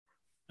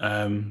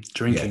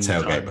drinking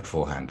tailgate time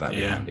beforehand. That'd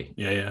be handy.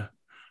 Yeah.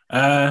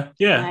 Nice.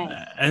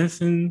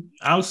 Anything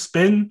else?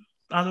 Spin,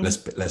 Adam?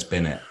 Let's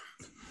spin it.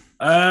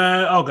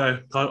 I'll go.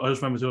 I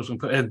just remembered who I was going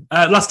to put in.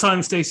 Last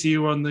time, Stacey,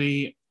 you were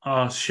on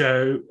our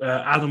show.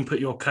 Adam put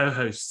your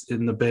co-host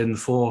in the bin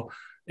for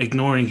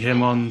ignoring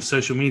him on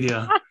social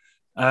media.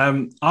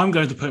 I'm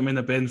going to put him in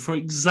the bin for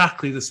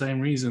exactly the same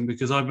reason,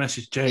 because I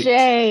messaged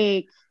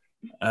Jake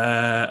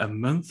a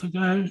month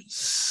ago.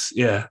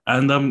 Yeah,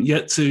 and I'm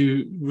yet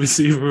to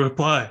receive a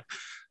reply.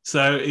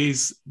 So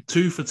he's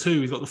 2 for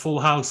 2. He's got the full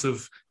house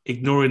of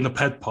ignoring the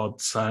ped pod.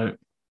 So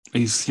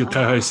your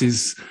co-host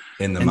is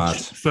in the mud,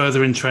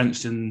 further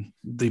entrenched in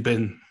the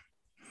bin.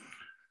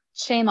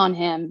 Shame on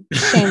him.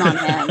 Shame on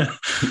him.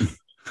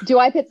 Do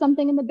I put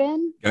something in the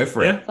bin? Go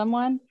for it.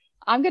 Someone?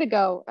 I'm going to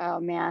go, oh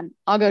man,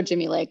 I'll go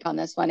Jimmy Lake on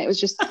this one. It was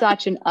just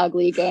such an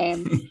ugly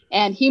game.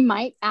 And he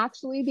might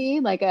actually be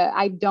like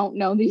I don't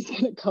know that he's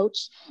going to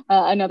coach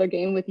another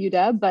game with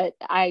UW, but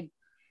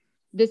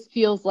this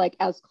feels like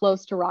as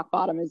close to rock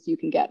bottom as you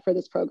can get for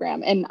this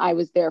program. And I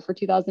was there for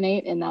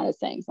 2008, and that is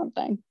saying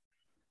something.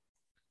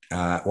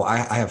 Well,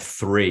 I have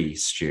 3,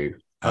 Stu.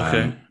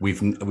 Okay.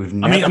 We've never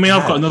I mean,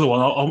 I've got another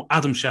one. I'm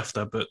Adam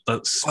Schefter, but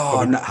that's.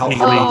 Oh, no,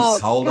 hold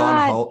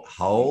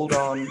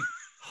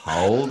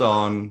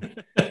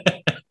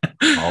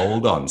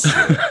on,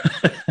 Stu.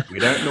 We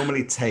don't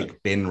normally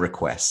take bin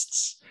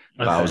requests,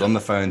 but I was on the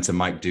phone to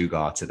Mike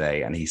Dugar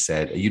today, and he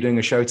said, "Are you doing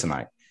a show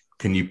tonight?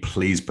 Can you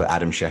please put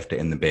Adam Schefter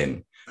in the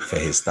bin for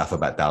his stuff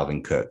about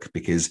Dalvin Cook?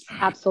 Because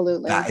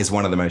absolutely, that is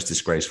one of the most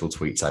disgraceful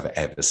tweets I've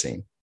ever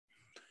seen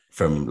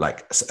from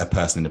like a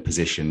person in a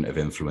position of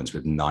influence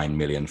with 9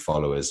 million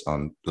followers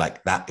on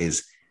like that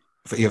is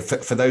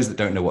for those that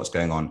don't know what's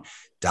going on.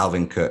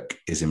 Dalvin Cook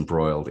is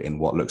embroiled in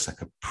what looks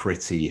like a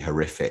pretty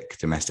horrific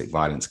domestic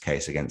violence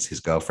case against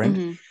his girlfriend.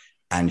 Mm-hmm.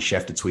 And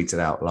Schefter tweeted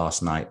out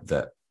last night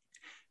that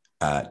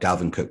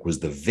Dalvin Cook was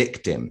the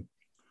victim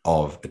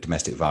of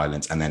domestic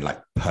violence, and then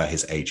like per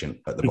his agent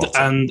at the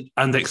bottom,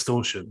 and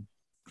extortion,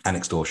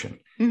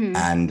 mm-hmm.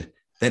 And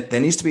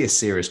there needs to be a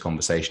serious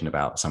conversation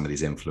about some of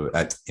these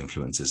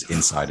influencers,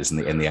 insiders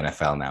in the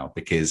NFL now,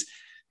 because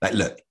like,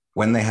 look,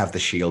 when they have the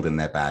shield in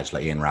their badge,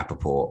 like Ian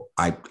Rappaport,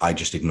 I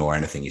just ignore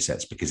anything he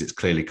says because it's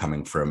clearly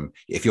coming from.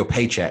 If your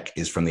paycheck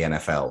is from the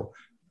NFL,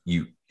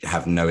 you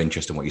have no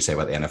interest in what you say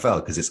about the NFL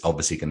because it's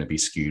obviously going to be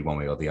skewed one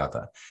way or the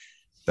other.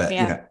 But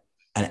you know.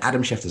 And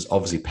Adam Schefter is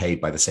obviously paid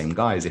by the same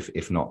guys,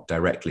 if not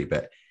directly,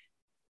 but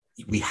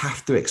we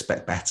have to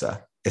expect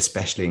better,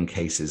 especially in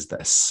cases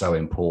that are so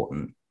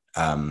important,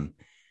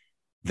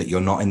 that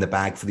you're not in the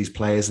bag for these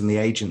players and the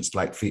agents,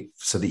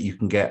 so that you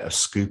can get a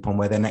scoop on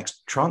where their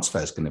next transfer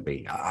is going to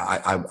be.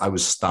 I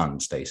was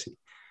stunned, Stacey.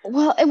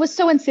 Well, it was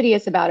so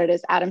insidious about it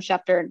as Adam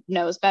Schefter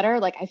knows better.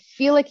 Like, I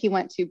feel like he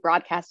went to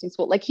broadcasting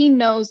school. Like, he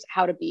knows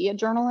how to be a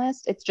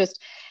journalist. It's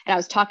just, and I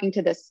was talking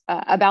to this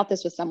about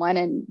this with someone,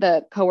 and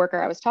the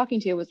coworker I was talking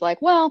to was like,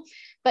 well,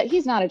 but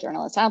he's not a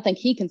journalist. I don't think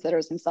he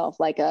considers himself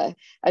like a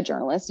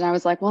journalist. And I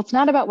was like, well, it's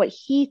not about what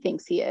he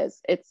thinks he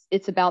is.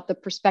 It's about the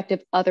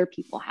perspective other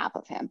people have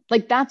of him.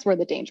 Like, that's where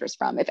the danger is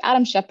from. If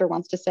Adam Schefter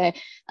wants to say,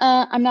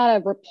 I'm not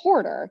a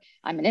reporter,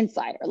 I'm an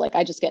insider, like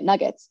I just get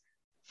nuggets,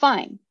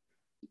 fine.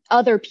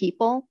 Other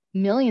people,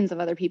 millions of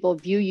other people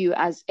view you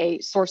as a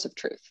source of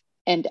truth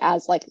and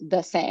as like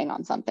the saying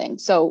on something.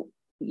 So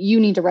you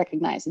need to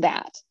recognize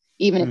that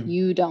even if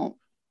you don't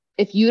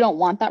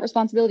want that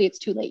responsibility, it's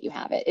too late. You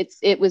have it.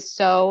 It was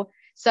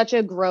such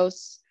a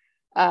gross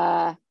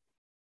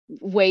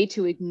way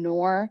to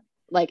ignore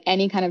like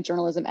any kind of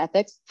journalism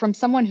ethics from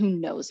someone who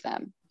knows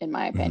them, in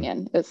my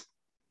opinion.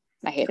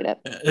 I hated it.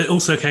 It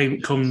also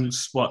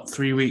comes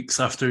 3 weeks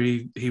after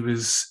he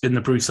was in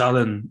the Bruce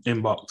Allen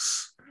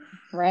inbox.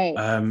 Right.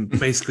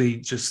 Basically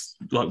just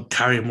like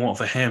carrying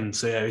water for him.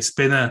 So yeah, it's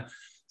been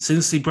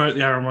since he broke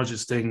the Aaron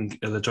Rodgers thing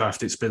at the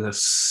draft, it's been a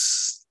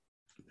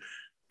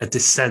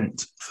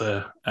descent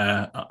for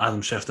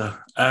Adam Schefter.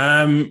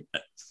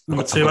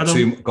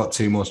 Got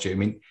two more, Stu. I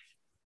mean,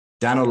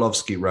 Dan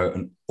Orlovsky wrote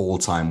an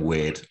all-time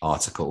weird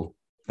article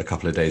a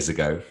couple of days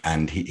ago,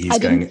 and he's going.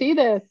 I didn't see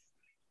this.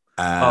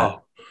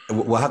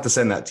 We'll have to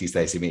send that to you,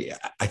 Stacey. I mean,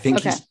 I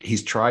think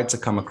he's tried to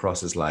come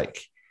across as like.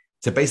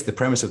 So basically, the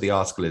premise of the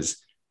article is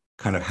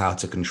kind of how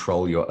to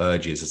control your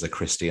urges as a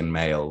Christian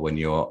male when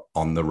you're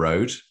on the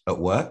road at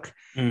work.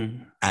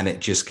 And it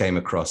just came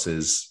across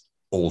as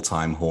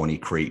all-time horny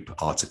creep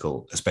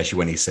article, especially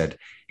when he said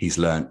he's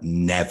learned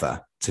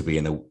never to be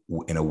in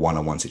a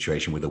one-on-one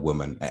situation with a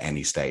woman at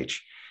any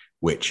stage,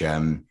 which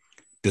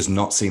does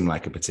not seem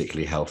like a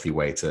particularly healthy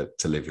way to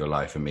live your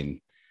life. I mean,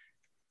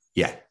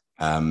 yeah.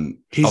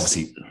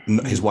 Obviously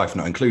his wife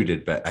not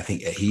included, but I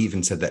think he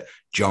even said that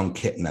John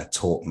Kittner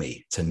taught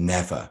me to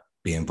never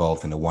be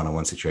involved in a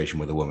one-on-one situation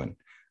with a woman,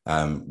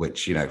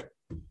 which, you know,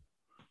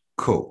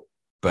 cool.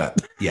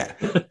 But yeah,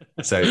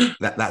 so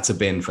that's a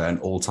bin for an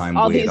all-time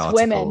all weird these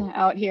article. Women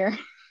out here.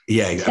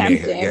 Yeah, I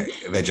mean,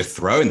 they're just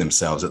throwing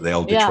themselves at the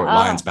old Detroit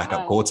Lions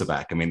backup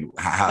quarterback. I mean,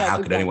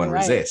 how could anyone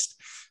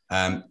resist?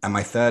 And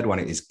my third one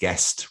is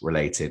guest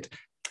related.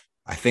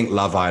 I think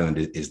Love Island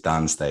is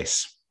done,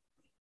 Stace.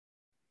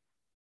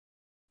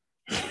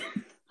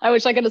 I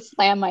wish I could have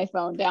slammed my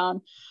phone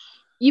down.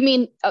 You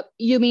mean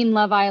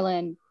Love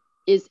Island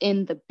is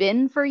in the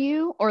bin for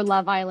you, or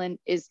Love Island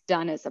is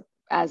done as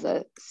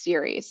a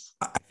series?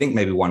 I think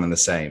maybe one and the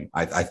same.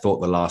 I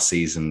thought the last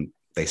season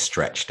they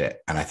stretched it,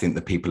 and I think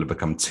that people have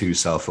become too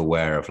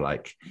self-aware of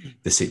like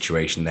the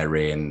situation they're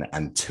in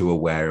and too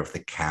aware of the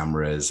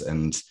cameras,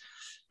 and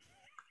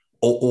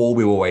all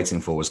we were waiting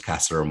for was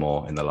Casa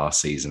Amor in the last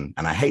season.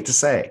 And I hate to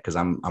say it because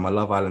I'm a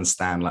Love Island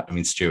stan. Like, I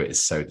mean, Stuart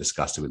is so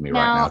disgusted with me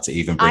right now to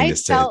even bring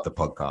this to the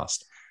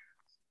podcast.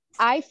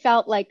 I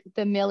felt like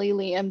the Millie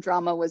Liam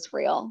drama was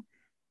real.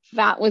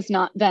 That was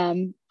not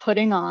them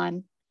putting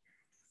on.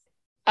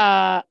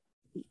 What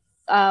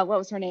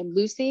was her name?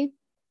 Lucy.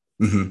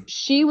 Mm-hmm.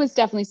 She was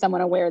definitely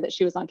someone aware that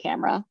she was on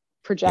camera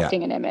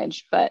projecting an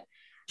image, but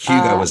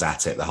Hugo was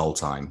at it the whole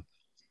time.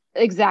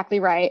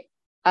 Exactly right.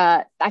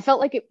 I felt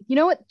like it. You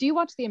know what? Do you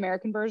watch the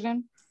American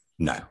version?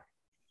 No.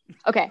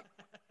 Okay.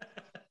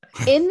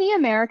 In the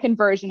American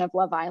version of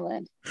Love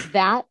Island,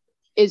 that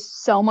is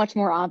so much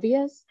more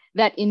obvious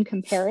that in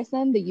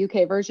comparison, the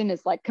UK version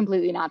is like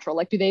completely natural.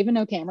 Like, do they even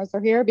know cameras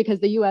are here? Because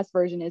the US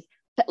version is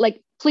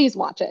like, please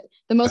watch it.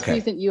 The most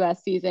recent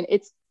US season,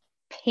 it's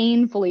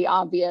painfully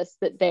obvious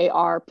that they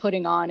are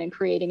putting on and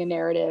creating a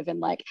narrative. And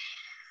like,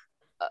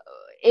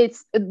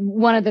 it's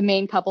one of the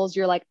main couples.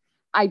 You're like,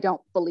 I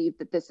don't believe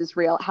that this is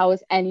real. How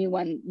is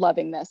anyone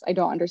loving this? I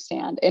don't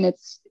understand. And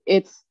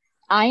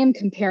I am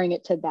comparing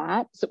it to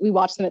that. So we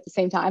watched them at the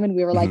same time and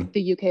we were like,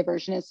 the UK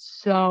version is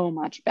so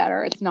much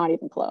better. It's not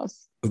even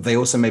close. They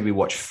also made me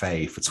watch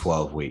Faye for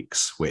 12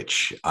 weeks,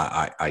 which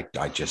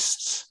I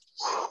just,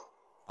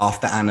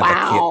 after Anna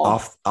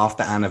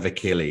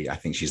Vakili, I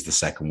think she's the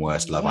second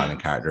worst Love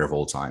Island character of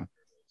all time.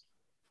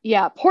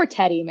 Yeah. Poor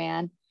Teddy,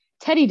 man.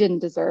 Teddy didn't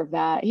deserve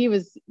that. He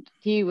was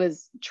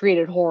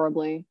treated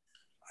horribly.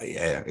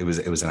 Yeah, it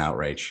was an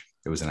outrage.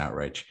 It was an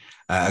outrage.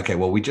 Okay,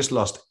 well, we just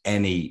lost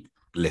any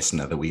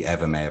listener that we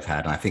ever may have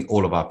had, and I think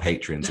all of our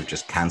patrons have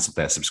just cancelled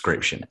their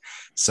subscription.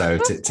 So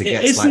to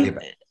get slightly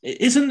better,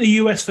 isn't the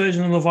US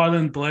version of Love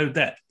Island Below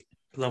Deck?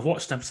 Because I've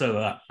watched an episode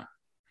of that.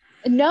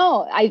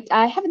 No,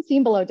 I haven't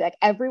seen Below Deck.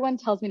 Everyone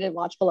tells me to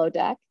watch Below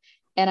Deck,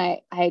 and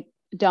I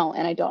don't,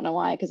 and I don't know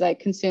why, because I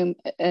consume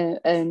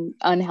an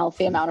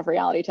unhealthy amount of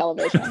reality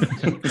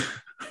television.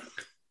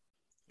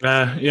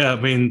 Yeah, I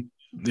mean.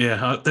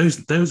 Yeah,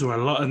 those were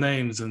a lot of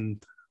names,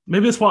 and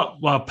maybe it's what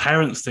our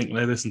parents think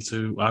when they listen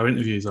to our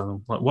interviews on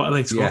them. Like, what are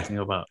they talking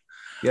about?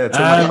 Yeah,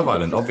 talking about Love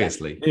Island,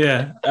 obviously.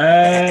 Yeah.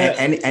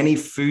 Any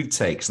food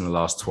takes in the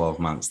last 12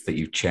 months that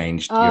you've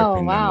changed your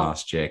opinion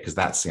last year? Because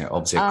that's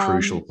obviously a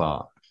crucial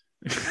part.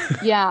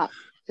 Yeah,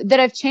 that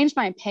I've changed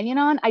my opinion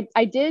on.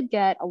 I did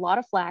get a lot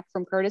of flack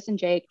from Curtis and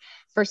Jake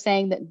for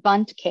saying that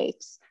bundt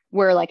cakes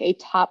were like a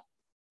top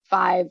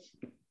 5.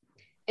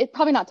 It's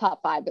probably not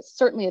top 5, but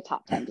certainly a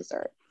top 10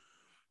 dessert.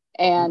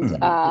 And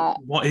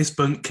what is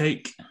bundt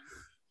cake?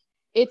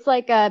 It's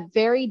like a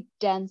very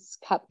dense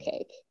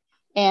cupcake.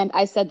 And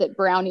I said that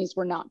brownies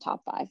were not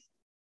top 5.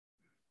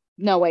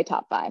 No way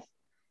top 5.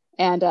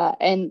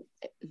 And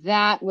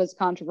that was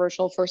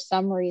controversial for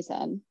some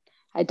reason.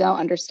 I don't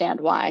understand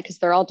why, because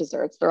they're all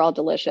desserts. They're all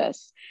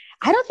delicious.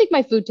 I don't think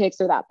my food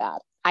takes are that bad.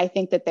 I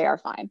think that they are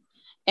fine.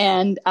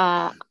 And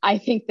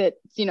I think that,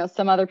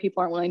 some other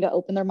people aren't willing to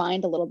open their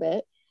mind a little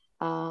bit.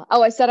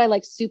 I said I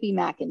like soupy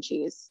mac and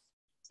cheese.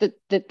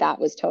 That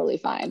was totally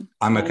fine.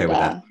 I'm okay with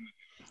that.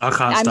 I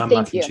can't stand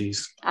mac and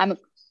cheese.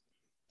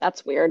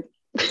 That's weird.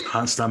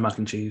 Can't stand mac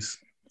and cheese.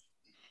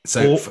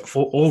 So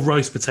or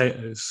roast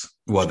potatoes.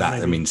 Well,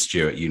 I mean,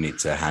 Stuart, you need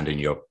to hand in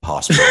your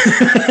passport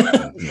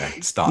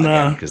and start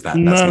again, because that's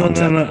not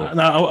acceptable.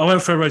 No, I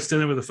went for a roast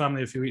dinner with a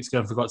family a few weeks ago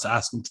and forgot to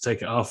ask them to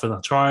take it off, and I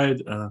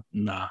tried.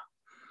 Nah.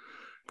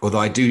 Although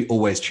I do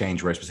always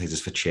change roast potatoes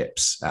for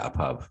chips at a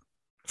pub.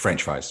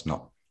 French fries,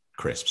 not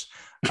crisps.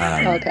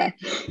 Okay.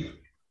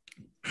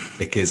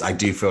 Because I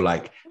do feel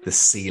like the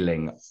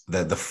ceiling,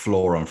 the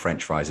floor on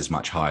French fries is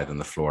much higher than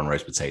the floor on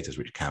roast potatoes,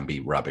 which can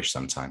be rubbish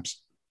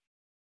sometimes.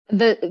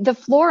 The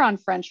floor on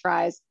French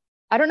fries,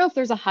 I don't know if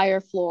there's a higher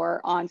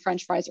floor on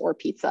French fries or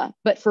pizza,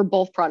 but for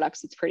both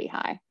products, it's pretty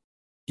high.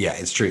 Yeah,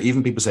 it's true.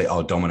 Even people say,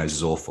 "Oh, Domino's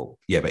is awful."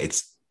 Yeah, but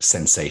it's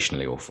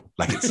sensationally awful.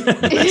 Like, it's the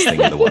best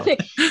thing in the world.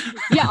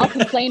 Yeah, I'll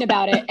complain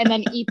about it and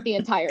then eat the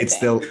entire thing. It's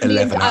still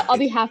 11. I'll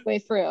be halfway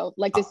through.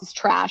 Like, this is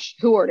trash.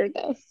 Who ordered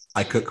this?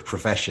 I cook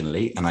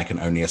professionally, and I can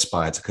only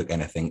aspire to cook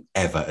anything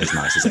ever as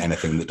nice as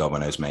anything that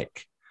Domino's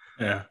make.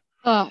 Yeah.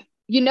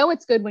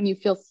 It's good when you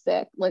feel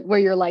sick, like where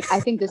you're like, I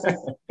think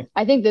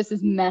this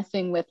is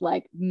messing with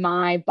like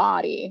my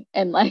body,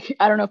 and like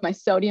I don't know if my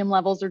sodium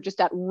levels are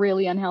just at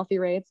really unhealthy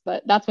rates,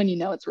 but that's when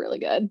it's really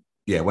good.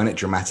 Yeah, when it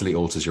dramatically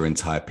alters your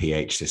entire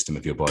pH system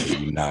of your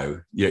body,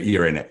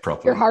 you're in it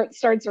properly. Your heart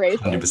starts racing.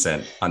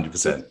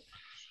 100%.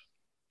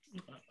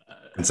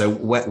 And so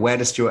where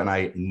does Stuart and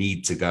I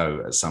need to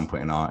go at some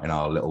point in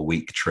our little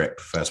week trip,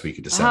 first week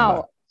of December?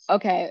 Wow.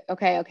 Okay.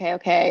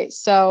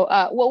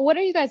 So, what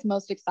are you guys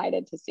most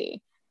excited to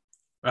see?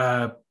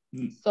 So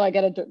I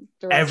get a direction.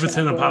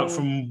 Everything apart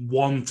from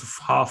 1 to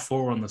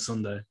 4:30 on the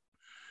Sunday.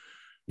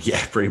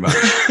 Yeah, pretty much.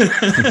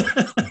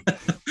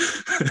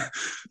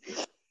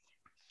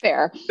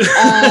 Fair.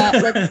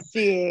 Let's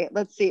see.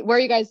 Where are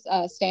you guys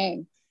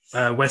staying?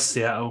 West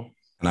Seattle.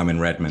 And I'm in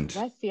Redmond.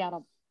 West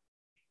Seattle.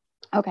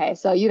 Okay,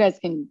 so you guys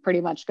can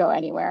pretty much go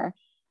anywhere.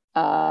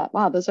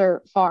 Wow, those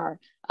are far.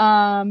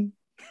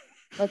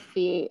 Let's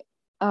see.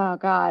 Oh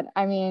God,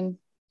 I mean,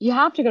 you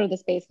have to go to the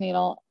Space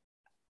Needle.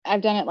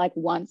 I've done it like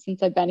once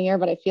since I've been here,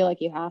 but I feel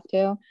like you have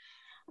to.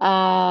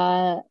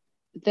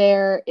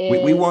 There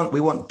is we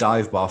want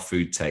dive bar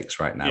food takes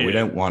right now. Yeah. We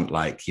don't want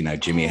like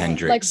Jimi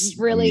Hendrix, like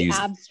really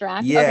music.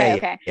 abstract. Yeah,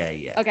 okay.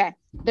 Yeah. Okay.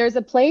 There's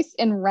a place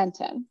in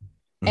Renton,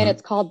 and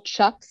it's called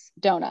Chuck's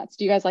Donuts.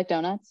 Do you guys like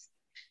donuts?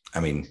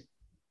 I mean,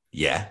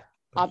 yeah.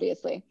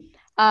 Obviously.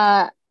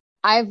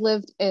 I've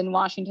lived in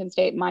Washington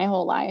State my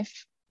whole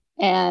life,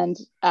 and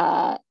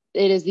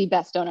it is the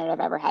best donut I've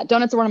ever had.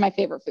 Donuts are one of my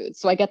favorite foods,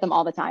 so I get them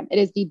all the time. It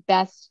is the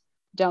best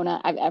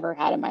donut I've ever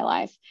had in my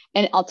life.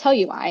 And I'll tell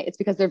you why. It's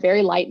because they're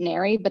very light and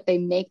airy, but they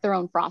make their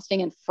own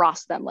frosting and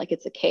frost them like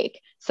it's a cake.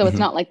 So it's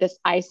not like this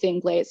icing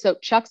glaze. So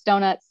Chuck's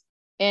Donuts.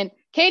 And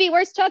Katie,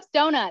 where's Chuck's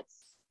Donuts?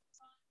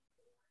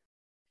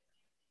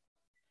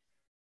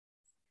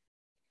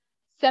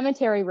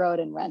 Cemetery Road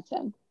in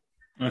Renton.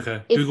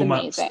 Okay. It's Google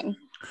amazing.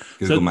 Maps.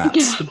 Google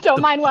Maps.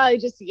 Don't mind while I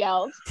just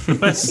yelled. The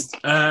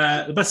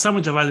best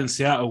sandwich I've had in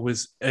Seattle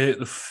was at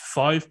the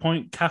 5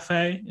 Point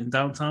Cafe in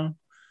downtown.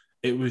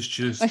 It was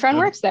just my friend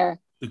works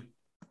there. The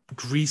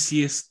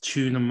greasiest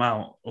tuna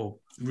melt or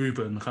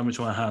Reuben. I can't remember which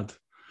one I had.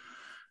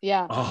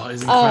 Yeah. Oh,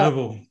 it's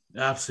incredible.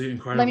 Absolutely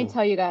incredible. Let me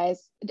tell you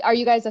guys. Are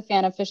you guys a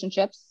fan of fish and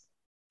chips?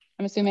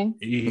 I'm assuming.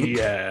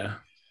 Yeah.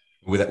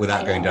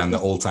 Without going down the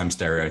all-time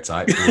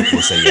stereotype,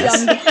 we'll say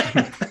yes.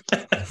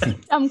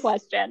 Dumb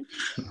question.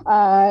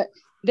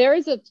 There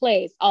is a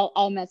place,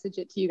 I'll message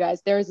it to you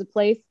guys. There is a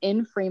place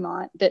in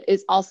Fremont that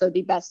is also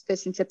the best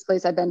fish and chips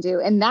place I've been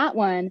to. And that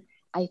one,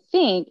 I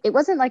think, it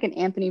wasn't like an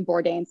Anthony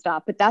Bourdain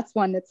stop, but that's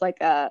one that's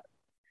like a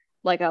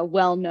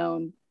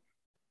well-known,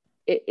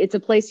 it's a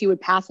place you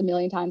would pass a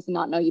million times and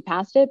not know you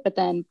passed it, but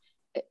then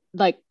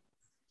like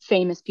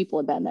famous people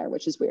have been there,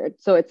 which is weird.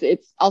 So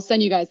it's I'll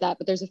send you guys that,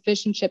 but there's a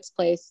fish and chips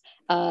place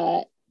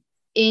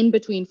in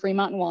between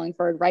Fremont and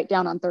Wallingford, right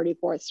down on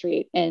 34th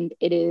Street, and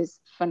it is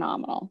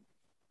phenomenal.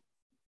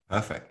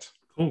 Perfect.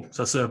 Cool.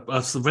 So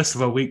that's the rest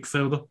of our week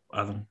filled up,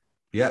 Adam.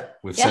 Yeah,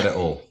 we've said it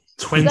all.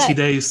 20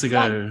 days to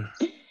go.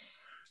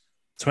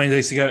 20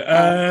 days to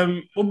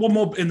go. One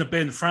more in the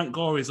bin. Frank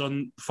Gore is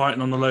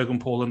fighting on the Logan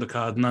Paul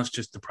undercard, and that's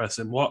just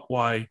depressing.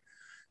 Why?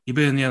 You've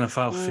been in the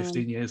NFL for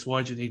 15 years.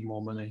 Why do you need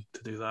more money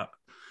to do that?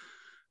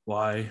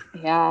 Why?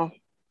 Yeah,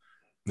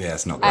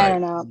 it's not great. I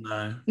don't know.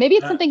 No. Maybe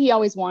it's something he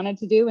always wanted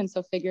to do, and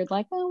so figured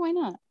like, oh, why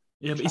not?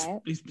 Yeah,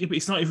 but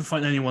he's not even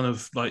fighting anyone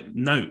of like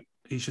note.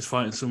 He's just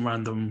fighting some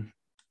random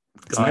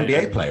guy. He's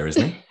an NBA player,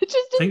 isn't he?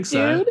 Just a dude.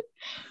 So.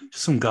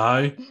 Just some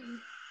guy.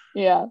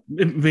 Yeah.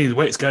 I mean, the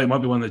way it's going, it might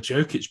be one of the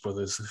Jokic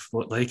brothers, if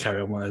what they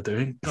carry on what they're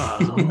doing.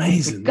 God,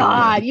 amazing.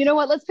 God, you know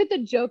what? Let's put the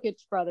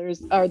Jokic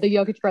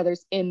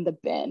brothers in the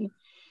bin.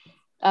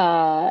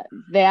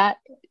 That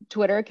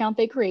Twitter account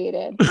they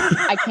created,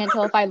 I can't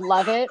tell if I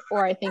love it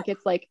or I think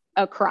it's like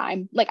a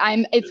crime. Like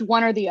it's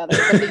one or the other.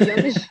 But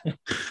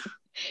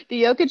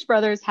the Jokic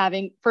brothers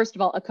having, first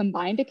of all, a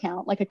combined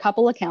account, like a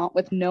couple account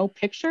with no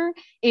picture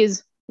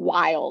is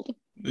wild.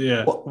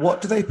 Yeah.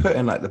 What do they put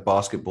in like the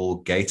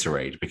basketball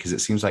Gatorade? Because it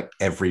seems like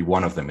every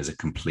one of them is a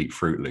complete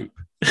Fruit Loop.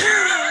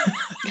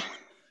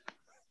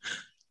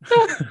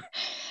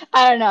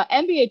 I don't know.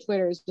 NBA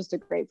Twitter is just a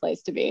great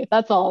place to be.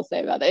 That's all I'll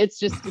say about it. It's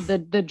just the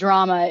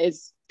drama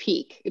is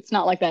peak. It's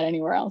not like that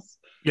anywhere else.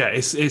 Yeah,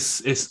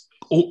 it's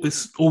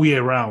all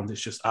year round.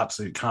 It's just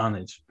absolute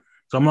carnage.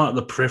 So I'm not at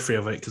the periphery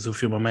of it because a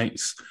few of my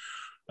mates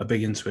are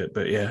big into it.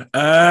 But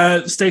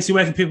yeah, Stacey,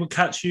 where can people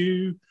catch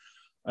you?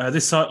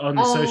 This site on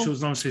the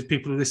socials, and obviously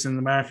people who listen in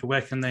America,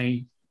 where can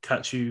they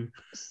catch you?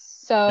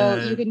 So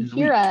you can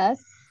hear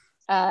us.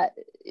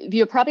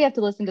 You probably have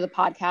to listen to the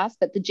podcast,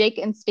 but the Jake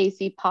and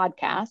Stacey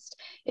podcast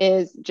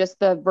is just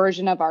the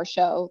version of our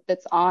show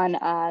that's on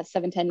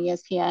 710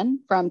 ESPN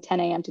from 10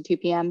 a.m. to 2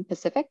 p.m.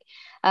 Pacific.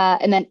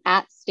 And then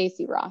at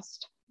Stacey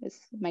Rost is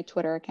my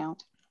Twitter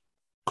account.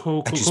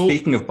 Cool. Actually,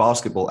 speaking of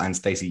basketball and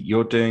Stacey,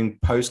 you're doing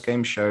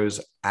post-game shows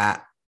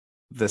at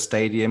the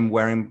stadium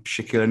wearing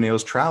Shaquille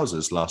O'Neal's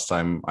trousers last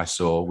time I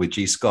saw with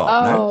G.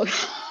 Scott. Oh, no?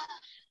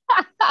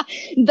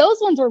 Those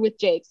ones were with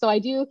Jake. So I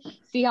do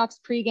Seahawks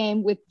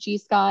pregame with G.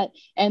 Scott,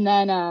 and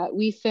then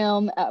we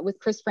film with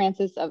Chris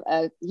Francis of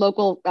a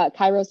local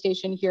Cairo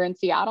station here in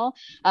Seattle.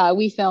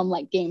 We film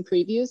like game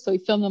previews. So we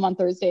film them on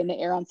Thursday and they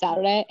air on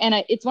Saturday. And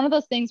it's one of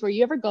those things where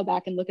you ever go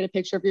back and look at a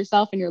picture of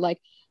yourself and you're like,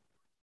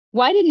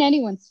 why didn't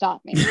anyone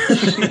stop me?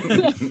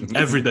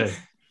 Every day.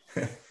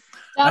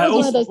 That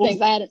was one of those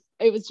things.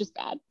 It was just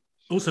bad.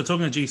 Also,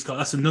 talking to G. Scott,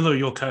 that's another of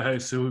your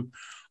co-hosts who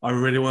I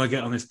really want to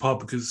get on this pod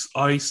because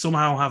I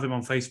somehow have him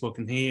on Facebook,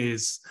 and he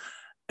is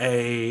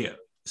a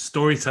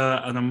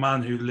storyteller and a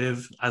man who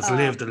has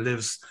lived and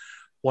lives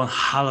one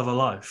hell of a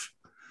life.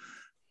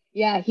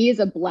 Yeah, he is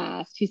a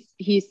blast.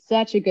 He's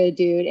such a good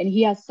dude, and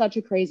he has such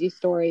a crazy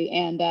story.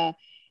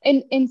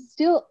 And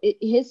still,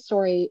 his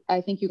story, I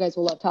think you guys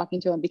will love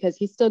talking to him because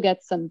he still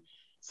gets some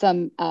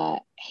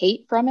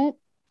hate from it.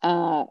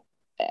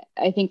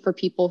 I think for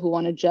people who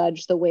want to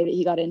judge the way that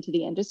he got into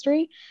the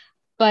industry.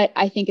 But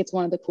I think it's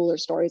one of the cooler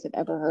stories I've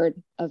ever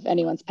heard of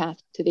anyone's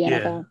path to the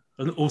NFL.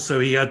 And also,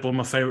 he had one of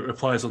my favorite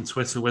replies on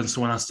Twitter when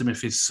someone asked him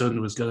if his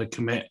son was going to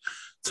commit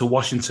to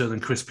Washington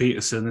and Chris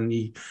Peterson, and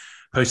he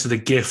posted a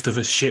gift of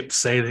a ship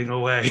sailing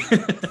away,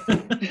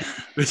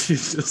 which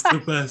is just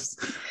the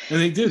best. And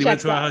he did. He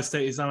went to Ohio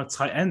State. He's now a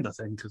tight end, I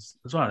think, as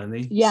well, isn't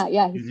he?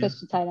 Yeah, he's switched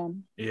to tight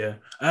end. Yeah.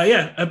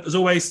 As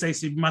always,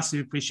 Stacey, massively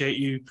appreciate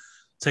you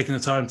taking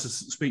the time to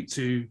speak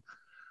to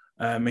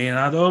me and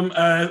Adam.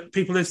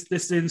 People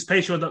listening,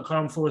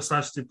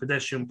 patreon.com/The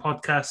Pedestrian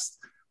Podcast,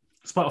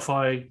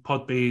 Spotify,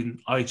 Podbean,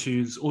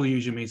 iTunes, all the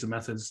usual means and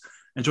methods.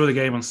 Enjoy the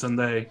game on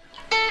Sunday.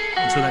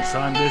 Until next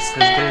time, this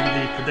has been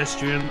the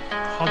Pedestrian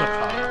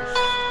Podcast.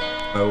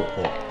 Go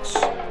Hawks.